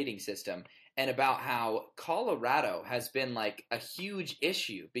rating system and about how Colorado has been a huge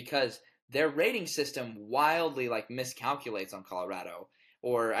issue because their rating system wildly miscalculates on Colorado.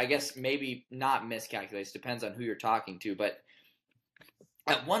 Or I guess maybe not miscalculates, depends on who you're talking to. But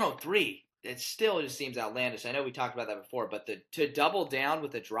at 103, it still just seems outlandish. I know we talked about that before, but to double down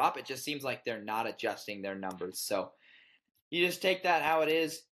with a drop, it just seems like they're not adjusting their numbers. So you just take that how it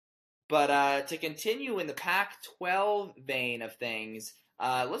is. But to continue in the Pac-12 vein of things,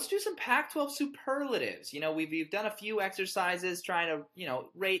 let's do some Pac-12 superlatives. We've done a few exercises trying to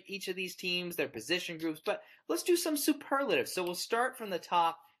rate each of these teams, their position groups, but let's do some superlatives. So we'll start from the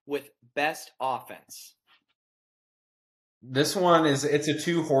top with best offense. This one it's a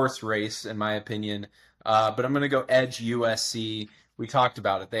two-horse race in my opinion, but I'm going to go edge USC. We talked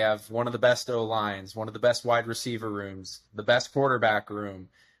about it. They have one of the best O lines, one of the best wide receiver rooms, the best quarterback room.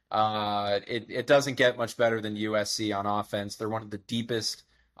 It doesn't get much better than USC on offense. They're one of the deepest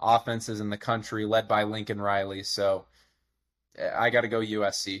offenses in the country, led by Lincoln Riley. So I got to go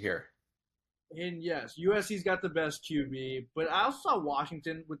USC here. And yes, USC's got the best QB, but I also saw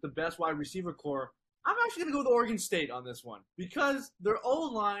Washington with the best wide receiver core. I'm actually going to go with Oregon State on this one because their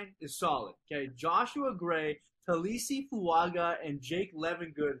O-line is solid. Okay, Joshua Gray, Talisi Fuaga, and Jake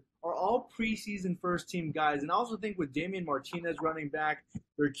Levengood are all preseason first-team guys. And I also think with Damian Martinez running back,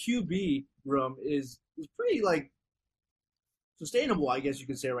 their QB room is pretty, sustainable, I guess you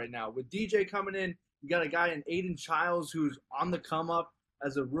could say right now. With DJ coming in, you got a guy in Aiden Childs who's on the come-up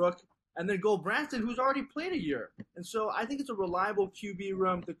as a rook. And then Go Branson, who's already played a year. And so I think it's a reliable QB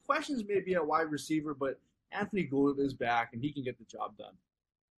room. The questions may be at wide receiver, but Anthony Gould is back, and he can get the job done.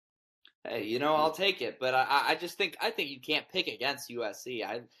 Hey, I'll take it. But I think you can't pick against USC.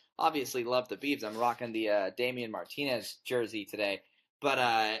 I obviously love the Beavs. I'm rocking the Damian Martinez jersey today.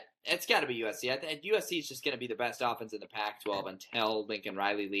 But it's got to be USC. I think USC is just going to be the best offense in the Pac-12 until Lincoln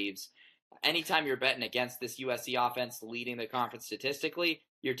Riley leaves. Anytime you're betting against this USC offense leading the conference statistically,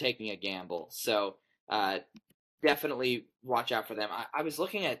 you're taking a gamble. So definitely watch out for them. I was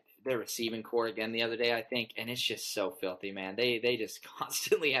looking at their receiving core again the other day, I think, and it's just so filthy, man. They just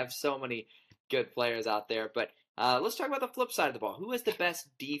constantly have so many good players out there. But let's talk about the flip side of the ball. Who has the best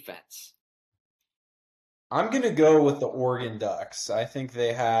defense? I'm going to go with the Oregon Ducks. I think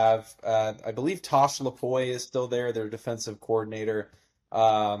they have, I believe Tosh Lapoy is still there, their defensive coordinator.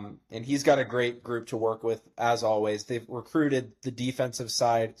 And he's got a great group to work with, as always. They've recruited the defensive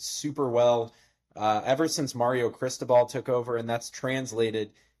side super well ever since Mario Cristobal took over, and that's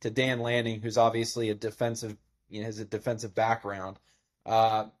translated to Dan Lanning, who's obviously a defensive, has a defensive background.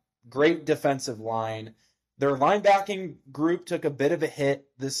 Great defensive line. Their linebacking group took a bit of a hit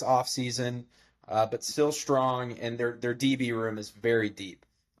this offseason, but still strong, and their DB room is very deep.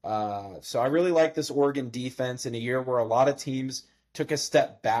 So I really like this Oregon defense in a year where a lot of teams took a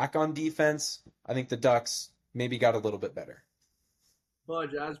step back on defense. I think the Ducks maybe got a little bit better.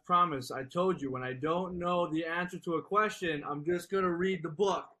 Budge, as promised, I told you when I don't know the answer to a question, I'm just going to read the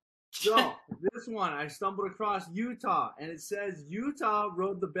book. So, this one, I stumbled across Utah, and it says Utah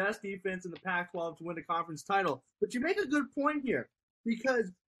rode the best defense in the Pac-12 to win the conference title. But you make a good point here, because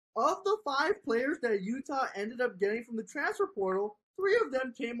of the 5 players that Utah ended up getting from the transfer portal, 3 of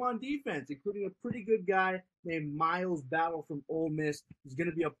them came on defense, including a pretty good guy named Miles Battle from Ole Miss. He's going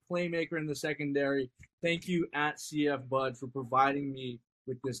to be a playmaker in the secondary. Thank you at CF Bud for providing me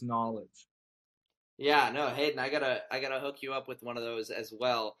with this knowledge. Yeah, no, Hayden, I gotta hook you up with one of those as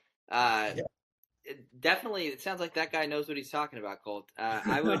well. Yeah. Definitely, it sounds like that guy knows what he's talking about, Colt.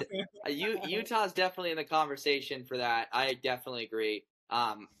 I would, Utah's definitely in the conversation for that. I definitely agree.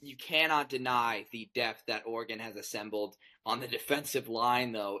 You cannot deny the depth that Oregon has assembled on the defensive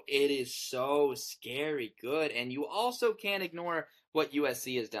line, though. It is so scary good, and you also can't ignore what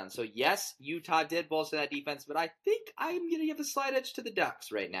USC has done. So yes, Utah did bolster that defense, but I think I'm going to give a slight edge to the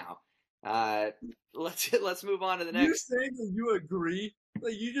Ducks right now. Let's move on to the next. You saying that you agree?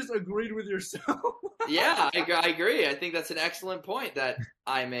 Like you just agreed with yourself. Yeah, I agree. I think that's an excellent point that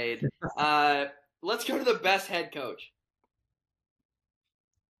I made. Let's go to the best head coach.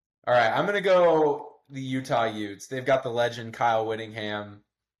 All right, I'm going to go the Utah Utes. They've got the legend Kyle Whittingham.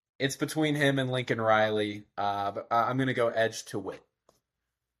 It's between him and Lincoln Riley, but I'm going to go edge to Witt.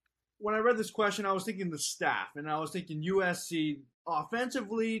 When I read this question, I was thinking the staff, and I was thinking USC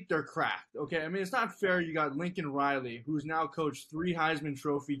offensively, they're cracked. Okay, I mean, it's not fair. You got Lincoln Riley, who's now coached 3 Heisman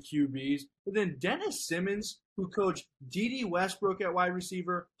Trophy QBs, but then Dennis Simmons, who coached D.D. Westbrook at wide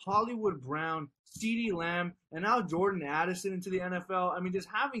receiver, Hollywood Brown, CeeDee Lamb, and now Jordan Addison into the NFL. I mean, just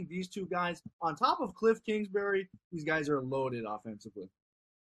having these 2 guys on top of Cliff Kingsbury, these guys are loaded offensively.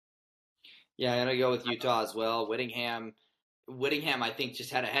 Yeah, I'm going to go with Utah as well. Whittingham, I think,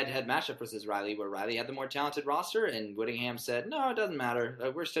 just had a head-to-head matchup versus Riley, where Riley had the more talented roster, and Whittingham said, no, it doesn't matter.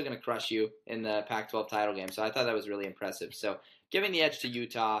 We're still going to crush you in the Pac-12 title game. So I thought that was really impressive. So giving the edge to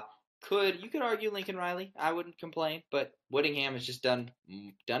Utah. You could argue Lincoln Riley. I wouldn't complain, but Whittingham has just done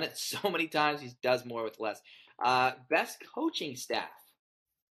it so many times. He does more with less. Best coaching staff.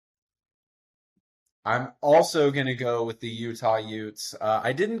 I'm also going to go with the Utah Utes.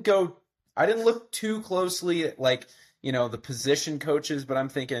 I didn't look too closely at the position coaches, but I'm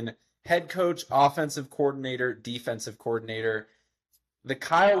thinking head coach, offensive coordinator, defensive coordinator. The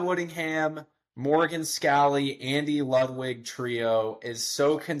Kyle Whittingham, Morgan Scalley, Andy Ludwig trio is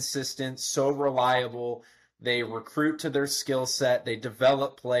so consistent, so reliable. They recruit to their skill set, they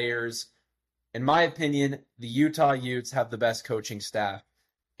develop players. In my opinion, the Utah Utes have the best coaching staff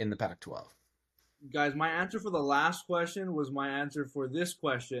in the Pac-12. Guys, my answer for the last question was my answer for this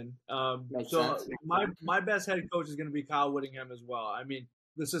question. Makes So sense. my best head coach is going to be Kyle Whittingham as well. I mean,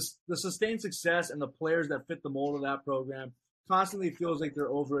 the sustained success and the players that fit the mold of that program constantly feels like they're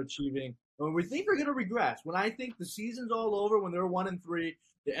overachieving. When we think they're going to regress, when I think the season's all over, when they're 1-3,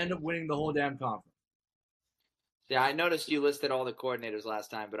 they end up winning the whole damn conference. Yeah, I noticed you listed all the coordinators last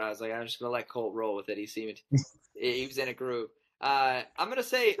time, but I was like, I'm just gonna let Colt roll with it. He was in a groove. I'm gonna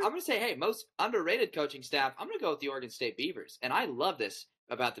say, hey, most underrated coaching staff. I'm gonna go with the Oregon State Beavers, and I love this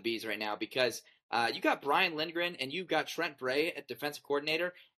about the Bees right now because you got Brian Lindgren and you've got Trent Bray at defensive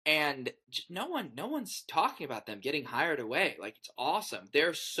coordinator, and no one's talking about them getting hired away. Like it's awesome.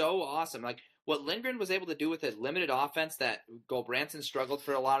 They're so awesome. Like what Lindgren was able to do with a limited offense that Branson struggled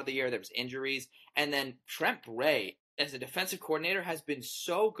for a lot of the year. There was injuries, and then Trent Bray as a defensive coordinator has been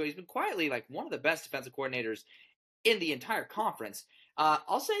so good. He's been quietly like one of the best defensive coordinators in the entire conference.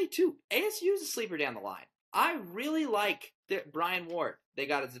 I'll say too, ASU is a sleeper down the line. I really like Brian Ward. They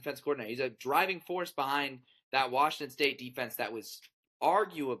got as defense coordinator. He's a driving force behind that Washington State defense that was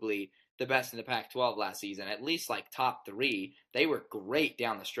arguably the best in the Pac-12 last season, at least like top three. They were great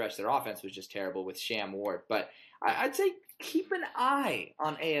down the stretch. Their offense was just terrible with Sham Ward. But I'd say keep an eye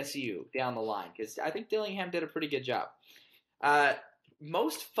on ASU down the line because I think Dillingham did a pretty good job.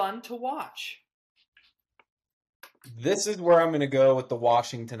 Most fun to watch. This is where I'm going to go with the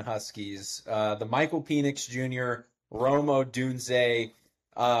Washington Huskies. The Michael Penix Jr., Rome Odunze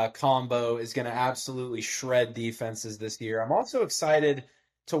combo is going to absolutely shred defenses this year. I'm also excited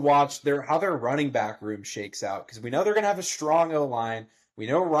to watch how their running back room shakes out because we know they're going to have a strong O-line. We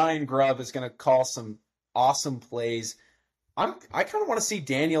know Ryan Grubb is going to call some awesome plays. I kind of want to see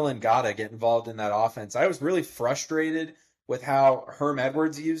Daniel Ngata get involved in that offense. I was really frustrated with how Herm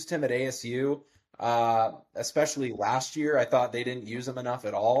Edwards used him at ASU. Especially last year, I thought they didn't use him enough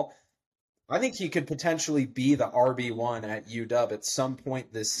at all. I think he could potentially be the RB1 at UW at some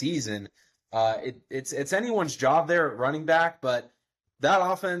point this season. It's anyone's job there at running back, but that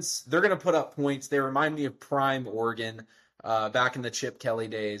offense, they're going to put up points. They remind me of prime Oregon back in the Chip Kelly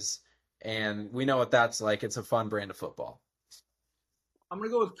days, and we know what that's like. It's a fun brand of football. I'm going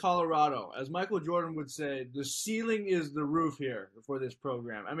to go with Colorado. As Michael Jordan would say, the ceiling is the roof here for this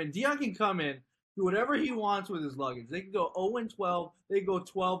program. I mean, Deion can come in, do whatever he wants with his luggage. They can go 0-12. They can go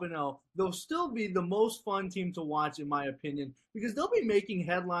 12-0. They'll still be the most fun team to watch, in my opinion, because they'll be making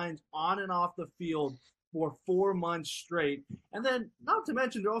headlines on and off the field for 4 months straight. And then, not to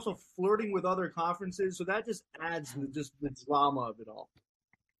mention, they're also flirting with other conferences, so that just adds the drama of it all.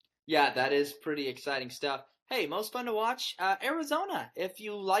 Yeah, that is pretty exciting stuff. Hey, most fun to watch? Arizona, if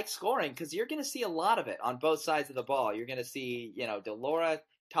you like scoring, because you're going to see a lot of it on both sides of the ball. You're going to see, Delora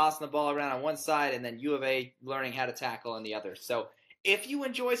tossing the ball around on one side and then U of A learning how to tackle on the other. So if you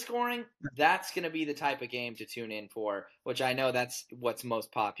enjoy scoring, that's going to be the type of game to tune in for, which I know that's what's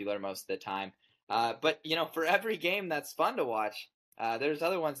most popular most of the time. But, for every game that's fun to watch, there's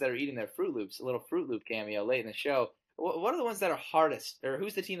other ones that are eating their Fruit Loops, a little Fruit Loop cameo late in the show. What are the ones that are hardest, or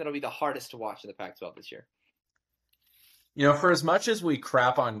who's the team that'll be the hardest to watch in the Pac-12 this year? For as much as we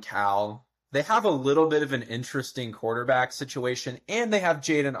crap on Cal, they have a little bit of an interesting quarterback situation, and they have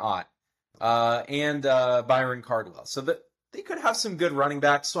Jaden Ott and Byron Cardwell. So that they could have some good running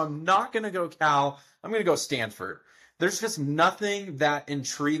backs. So I'm not going to go Cal. I'm going to go Stanford. There's just nothing that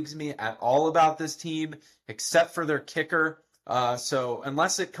intrigues me at all about this team except for their kicker. So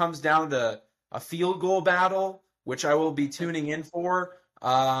unless it comes down to a field goal battle, which I will be tuning in for,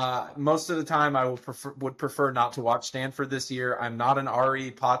 most of the time I would prefer not to watch Stanford this year. I'm not an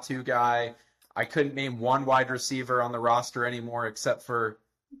Ari Patu guy. I couldn't name one wide receiver on the roster anymore except for,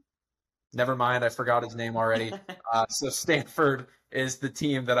 never mind, I forgot his name already. So Stanford is the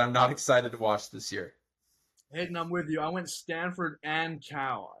team that I'm not excited to watch this year. Hayden, I'm with you. I went Stanford and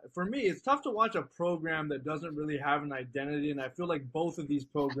Cal. For me, it's tough to watch a program that doesn't really have an identity, and I feel like both of these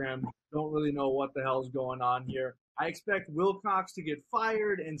programs don't really know what the hell's going on here. I expect Wilcox to get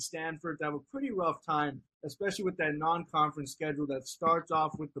fired and Stanford to have a pretty rough time, especially with that non-conference schedule that starts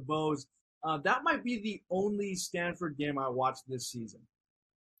off with the Bows. That might be the only Stanford game I watched this season.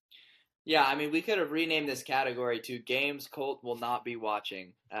 Yeah, I mean, we could have renamed this category to games Colt will not be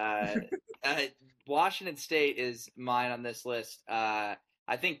watching. Uh, Washington State is mine on this list. I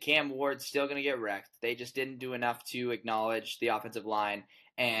think Cam Ward's still going to get wrecked. They just didn't do enough to acknowledge the offensive line,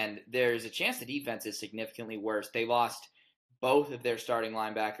 and there's a chance the defense is significantly worse. They lost both of their starting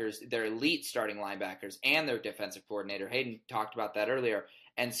linebackers, their elite starting linebackers, and their defensive coordinator. Hayden talked about that earlier.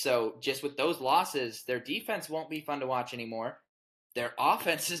 And so, just with those losses, their defense won't be fun to watch anymore. Their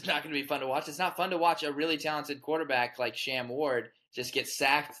offense is not going to be fun to watch. It's not fun to watch a really talented quarterback like Sham Ward just get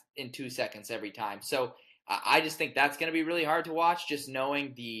sacked in 2 seconds every time. So I just think that's going to be really hard to watch, just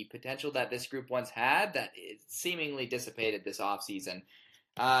knowing the potential that this group once had that is seemingly dissipated this offseason.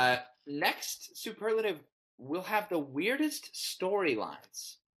 Next superlative, we'll have the weirdest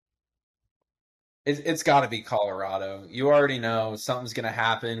storylines. It's got to be Colorado. You already know something's going to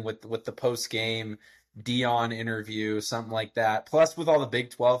happen with the post game Dion interview, something like that. Plus, with all the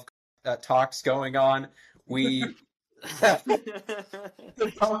Big 12 talks going on, we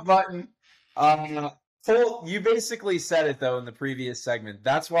the pump button. Cole, you basically said it though in the previous segment.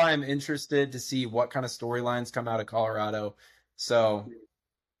 That's why I'm interested to see what kind of storylines come out of Colorado. So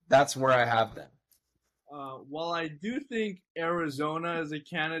that's where I have them. While I do think Arizona is a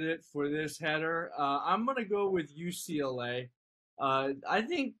candidate for this header, I'm going to go with UCLA. I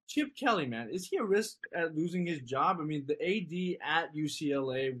think Chip Kelly, man, is he a risk at losing his job? I mean, the AD at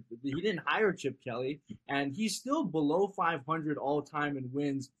UCLA, he didn't hire Chip Kelly, and he's still below 500 all time in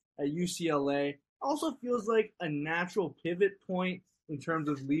wins at UCLA. Also feels like a natural pivot point in terms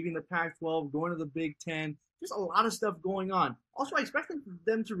of leaving the Pac-12, going to the Big Ten. There's a lot of stuff going on. Also, I expect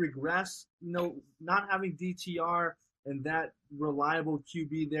them to regress, not having DTR and that reliable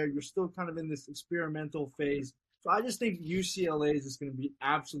QB there. You're still kind of in this experimental phase. So I just think UCLA is just going to be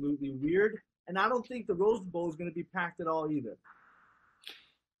absolutely weird. And I don't think the Rose Bowl is going to be packed at all either.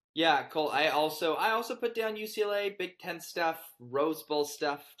 Yeah, Cole. I also put down UCLA, Big Ten stuff, Rose Bowl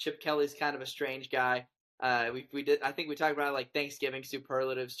stuff. Chip Kelly's kind of a strange guy. We did. I think we talked about like Thanksgiving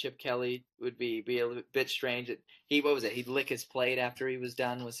superlatives. Chip Kelly would be a bit strange. What was it? He'd lick his plate after he was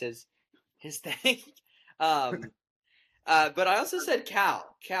done. Was his thing. But I also said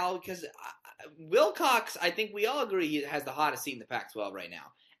Cal because Wilcox. I think we all agree he has the hottest seat in the Pac-12 right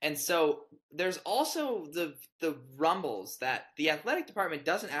now. And so there's also the rumbles that the athletic department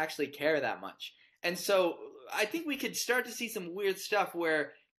doesn't actually care that much. And so I think we could start to see some weird stuff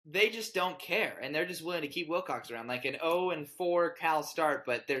where they just don't care, and they're just willing to keep Wilcox around, like an 0-4 Cal start,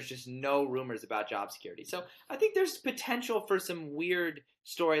 but there's just no rumors about job security. So I think there's potential for some weird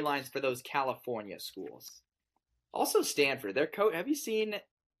storylines for those California schools. Also Stanford, their coach. Have you seen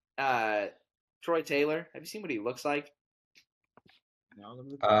Troy Taylor? Have you seen what he looks like?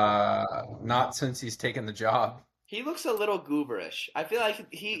 Not since he's taken the job. He looks a little gooberish. I feel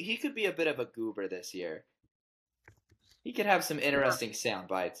like he could be a bit of a goober this year. He could have some interesting sound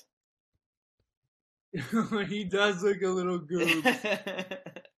bites. He does look a little goob.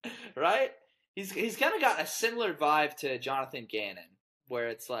 Right? He's kind of got a similar vibe to Jonathan Gannon, where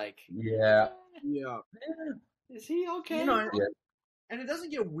it's like, yeah. Is he okay? Yeah. And it doesn't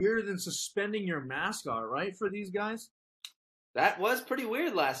get weirder than suspending your mascot, right, for these guys? That was pretty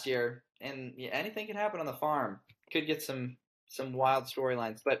weird last year, and anything can happen on the farm. Could get some wild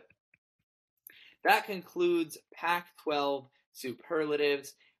storylines, but that concludes Pac-12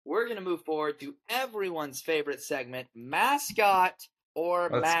 superlatives. We're going to move forward to everyone's favorite segment, Mascot or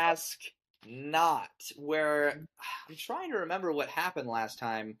Mask Not, where I'm trying to remember what happened last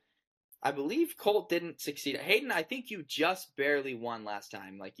time. I believe Colt didn't succeed. Hayden, I think you just barely won last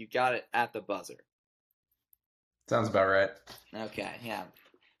time. Like, you got it at the buzzer. Sounds about right. Okay, yeah.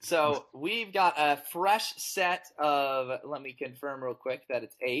 So we've got a fresh set of, let me confirm real quick that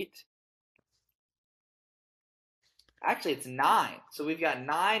it's 8. Actually, it's 9. So we've got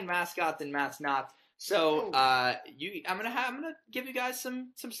 9 mascots and mascots. So I'm gonna give you guys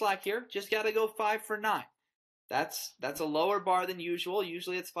some slack here. Just gotta go 5 for 9. That's a lower bar than usual.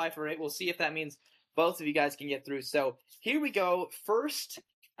 Usually it's 5 for 8. We'll see if that means both of you guys can get through. So here we go. First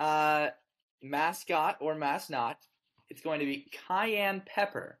mascot or mascot. It's going to be cayenne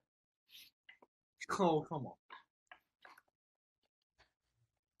pepper. Oh, come on.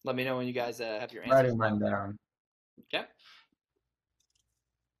 Let me know when you guys have your answers. Writing mine down. Okay.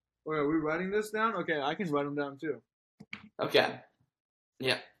 Wait, are we writing this down? Okay, I can write them down too. Okay.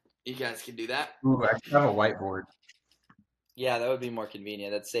 Yeah, you guys can do that. Ooh, I have a whiteboard. Yeah, that would be more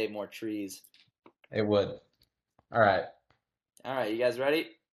convenient. That'd save more trees. It would. All right. All right, you guys ready?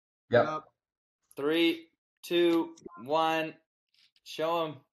 Yep. 3, 2, 1. Show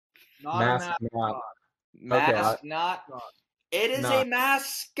them. Not a Mask mascot. not. Okay. Mascot. It is a Not.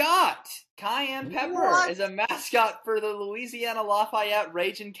 mascot. Cayenne Pepper What? is a mascot for the Louisiana Lafayette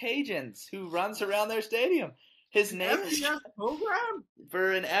Ragin' Cajuns, who runs around their stadium. His name is FBS program?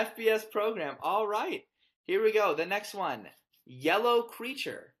 for an FBS program. All right, here we go. The next one, Yellow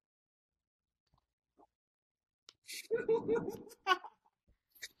Creature.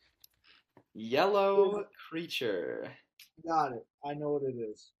 Yellow Creature. Got it. I know what it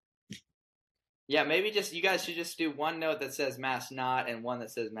is. Yeah, maybe just you guys should just do one note that says mascot and one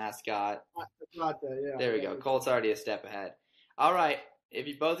that says mascot. I got that, yeah. There we go. Colt's already a step ahead. All right, if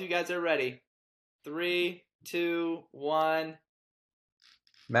you both of you guys are ready, 3, 2, 1.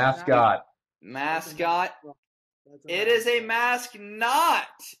 Mascot. Mascot. That's It is a mascot.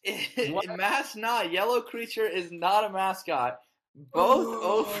 Mascot. Yellow Creature is not a mascot. Both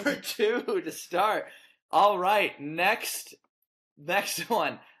over 2 to start. All right, next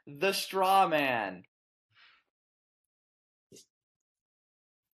one. The Straw Man.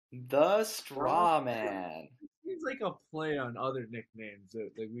 The Straw Man. Seems like a play on other nicknames that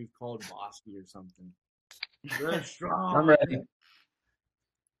like we've called Bosky or something. The strong. I'm ready.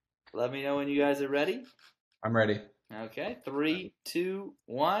 Let me know when you guys are ready. I'm ready. Okay, 3, 2,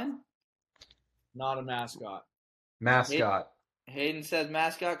 1. Not a mascot. Mascot. Hayden says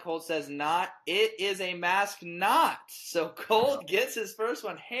mascot. Colt says not. It is a mascot. So Colt gets his first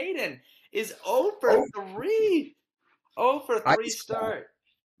one. Hayden is 0 for 3. 0 for 3 start.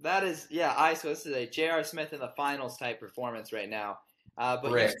 That is, ice. This is a J.R. Smith in the finals type performance right now.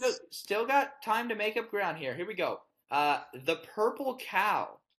 But you still got time to make up ground here. Here we go. The Purple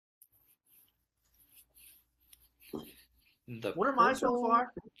Cow. What am I so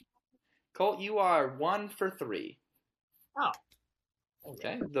far? Colt, you are 1 for 3. Oh.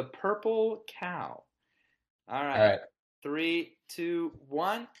 Okay. The Purple Cow. All right. 3, 2,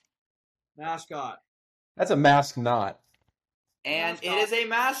 1. Mascot. That's a mascot. And it is a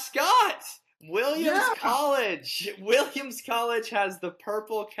mascot. Williams College. Williams College has the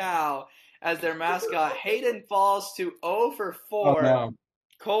Purple Cow as their mascot. Hayden falls to 0 for 4. Oh, no.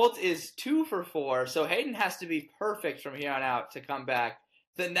 Colt is 2 for 4. So Hayden has to be perfect from here on out to come back.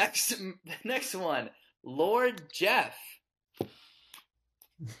 The next one, Lord Jeff.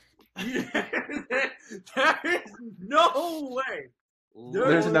 There is no way.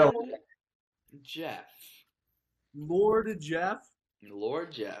 There's no way. Jeff. Lord Jeff.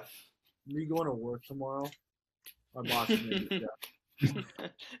 Lord Jeff. Me going to work tomorrow. My boss is gonna be Jeff.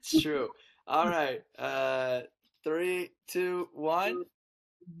 It's true. All right. 3, 2, 1.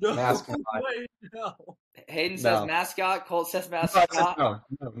 No Mascot. way, no. Hayden says No. mascot. Colt says mascot. No,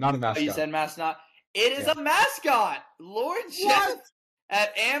 not a mascot. Oh, you said mascot. It is a mascot. Lord Jeff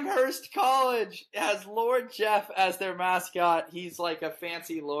at Amherst College has Lord Jeff as their mascot. He's like a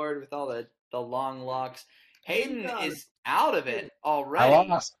fancy lord with all the long locks. Hayden is out of it already. I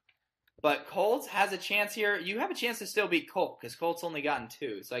lost. But Colt has a chance here. You have a chance to still beat Colt because Colt's only gotten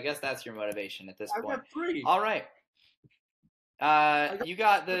 2. So I guess that's your motivation at this point. I've got 3. All right. You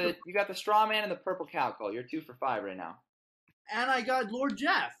got the Straw Man and the Purple Cow, Colt. You're 2 for 5 right now. And I got Lord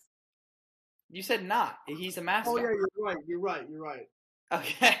Jeff. You said not. He's a mascot. Oh yeah, you're right.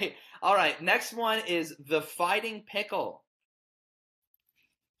 Okay. All right. Next one is the Fighting Pickle.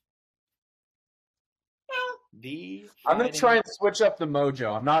 I'm going to try and switch up the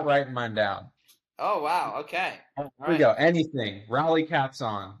mojo. I'm not writing mine down. Oh, wow. Okay. Here we go. Anything. Rally caps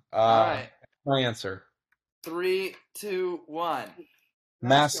on. All right. My answer. 3, 2, 1.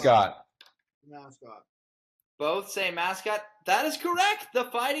 Mascot. Both say mascot. That is correct. The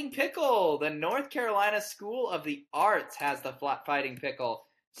Fighting Pickle. The North Carolina School of the Arts has the Fighting Pickle.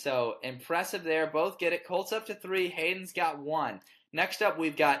 So impressive there. Both get it. Colt's up to 3. Hayden's got 1. Next up,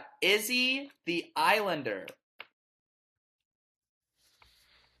 we've got Izzy the Islander.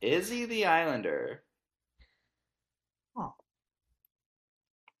 Izzy the Islander. Huh.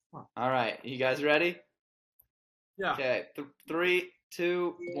 All right. You guys ready? Yeah. Okay. 3,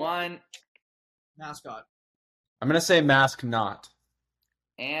 2, 1. Mascot. I'm going to say mascot.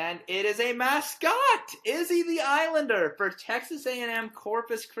 And it is a mascot. Izzy the Islander for Texas A&M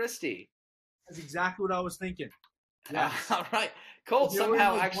Corpus Christi. That's exactly what I was thinking. Yeah. All right. Colt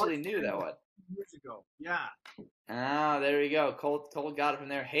somehow actually knew that one. Years ago. Yeah. Ah, there we go. Colt got it from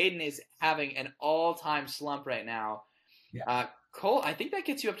there. Hayden is having an all-time slump right now. Yeah. Colt, I think that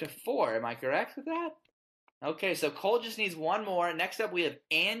gets you up to 4. Am I correct with that? Okay, so Colt just needs one more. Next up, we have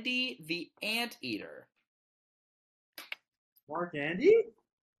Andy the Anteater. Mark Andy?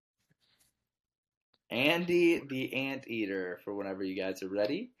 Andy the Anteater for whenever you guys are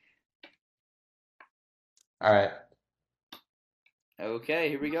ready. All right. Okay,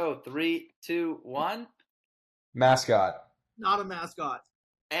 here we go. 3, 2, 1. Mascot. Not a mascot.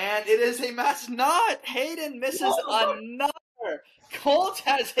 And it is a mascot. Hayden misses another. Colt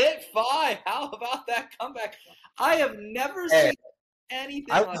has hit 5. How about that comeback? I have never seen anything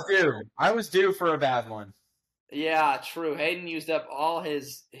like that. I was due for a bad one. Yeah, true. Hayden used up all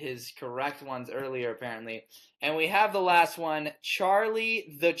his correct ones earlier, apparently. And we have the last one,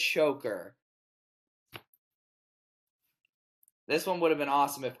 Charlie the Choker. This one would have been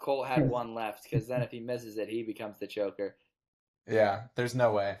awesome if Colt had one left, because then if he misses it, he becomes the choker. Yeah, there's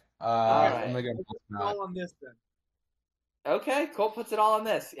no way. All right. I'm gonna go mascot. All on this then. Okay, Colt puts it all on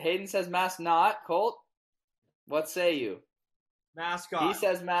this. Hayden says mascot. Colt, what say you? Mascot. He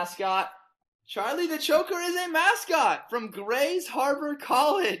says mascot. Charlie the Choker is a mascot from Grays Harbor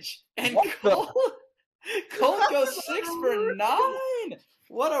College. And Colt goes 6 for 9.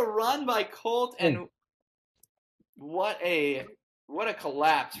 What a run by Colt, and what a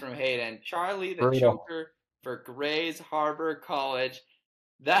collapse from Hayden. Charlie the Choker for Grays Harbor College.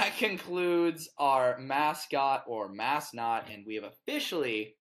 That concludes our mascot or mascot, and we have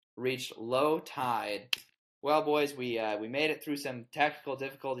officially reached low tide. Well, boys, we made it through some technical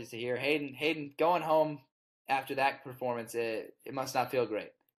difficulties here. Hayden, going home after that performance, it must not feel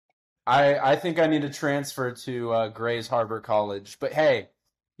great. I think I need to transfer to Grays Harbor College. But hey,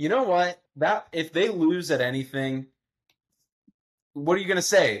 you know what? That if they lose at anything, what are you gonna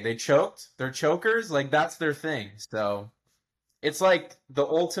say? They choked? They're chokers? Like that's their thing. So it's like the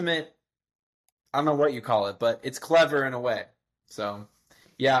ultimate, I don't know what you call it, but it's clever in a way. So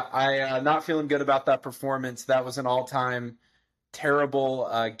yeah, I not feeling good about that performance. That was an all-time terrible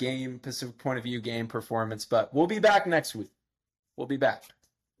game, Pacific Point of View game performance. But we'll be back next week. We'll be back.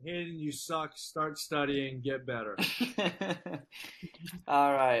 Hayden, you suck. Start studying. Get better.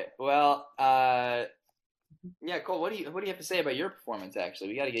 All right. Well, yeah, Cole. What do you have to say about your performance? Actually,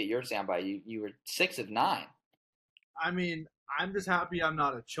 we got to get your soundbite. You were 6 of 9. I mean, I'm just happy I'm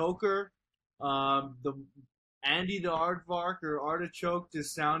not a choker. The Andy the Aardvark or Artichoke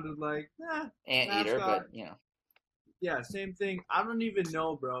just sounded like Anteater, mascot. but Yeah, same thing. I don't even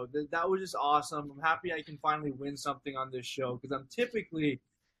know, bro. That was just awesome. I'm happy I can finally win something on this show because I'm typically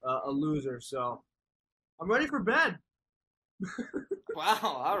a loser. So I'm ready for bed. Wow.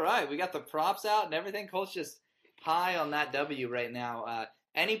 All right. We got the props out and everything. Cole's just high on that W right now.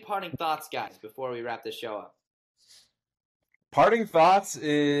 Any parting thoughts, guys, before we wrap this show up? Parting thoughts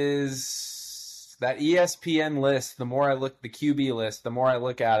is that ESPN list, the more I look, the QB list, the more I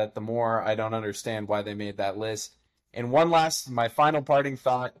look at it, the more I don't understand why they made that list. And my final parting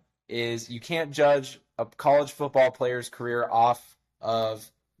thought is you can't judge a college football player's career off of,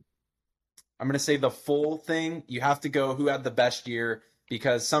 I'm going to say the full thing. You have to go who had the best year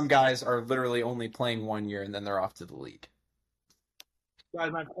because some guys are literally only playing 1 year and then they're off to the league.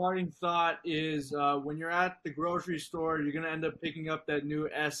 Guys, my parting thought is when you're at the grocery store, you're going to end up picking up that new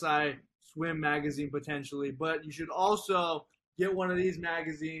SI Swim magazine potentially. But you should also get one of these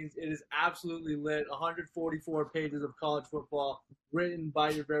magazines. It is absolutely lit. 144 pages of college football written by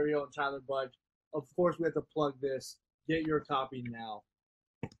your very own Tyler Budge. Of course, we have to plug this. Get your copy now.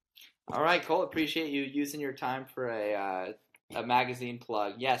 All right, Cole, appreciate you using your time for a magazine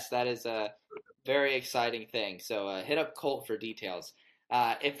plug. Yes, that is a very exciting thing. So hit up Colt for details.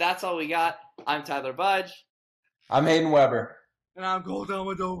 If that's all we got, I'm Tyler Budge. I'm Hayden Weber. And I'm Colt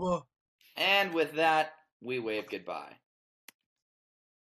Almadova. And with that, we wave goodbye.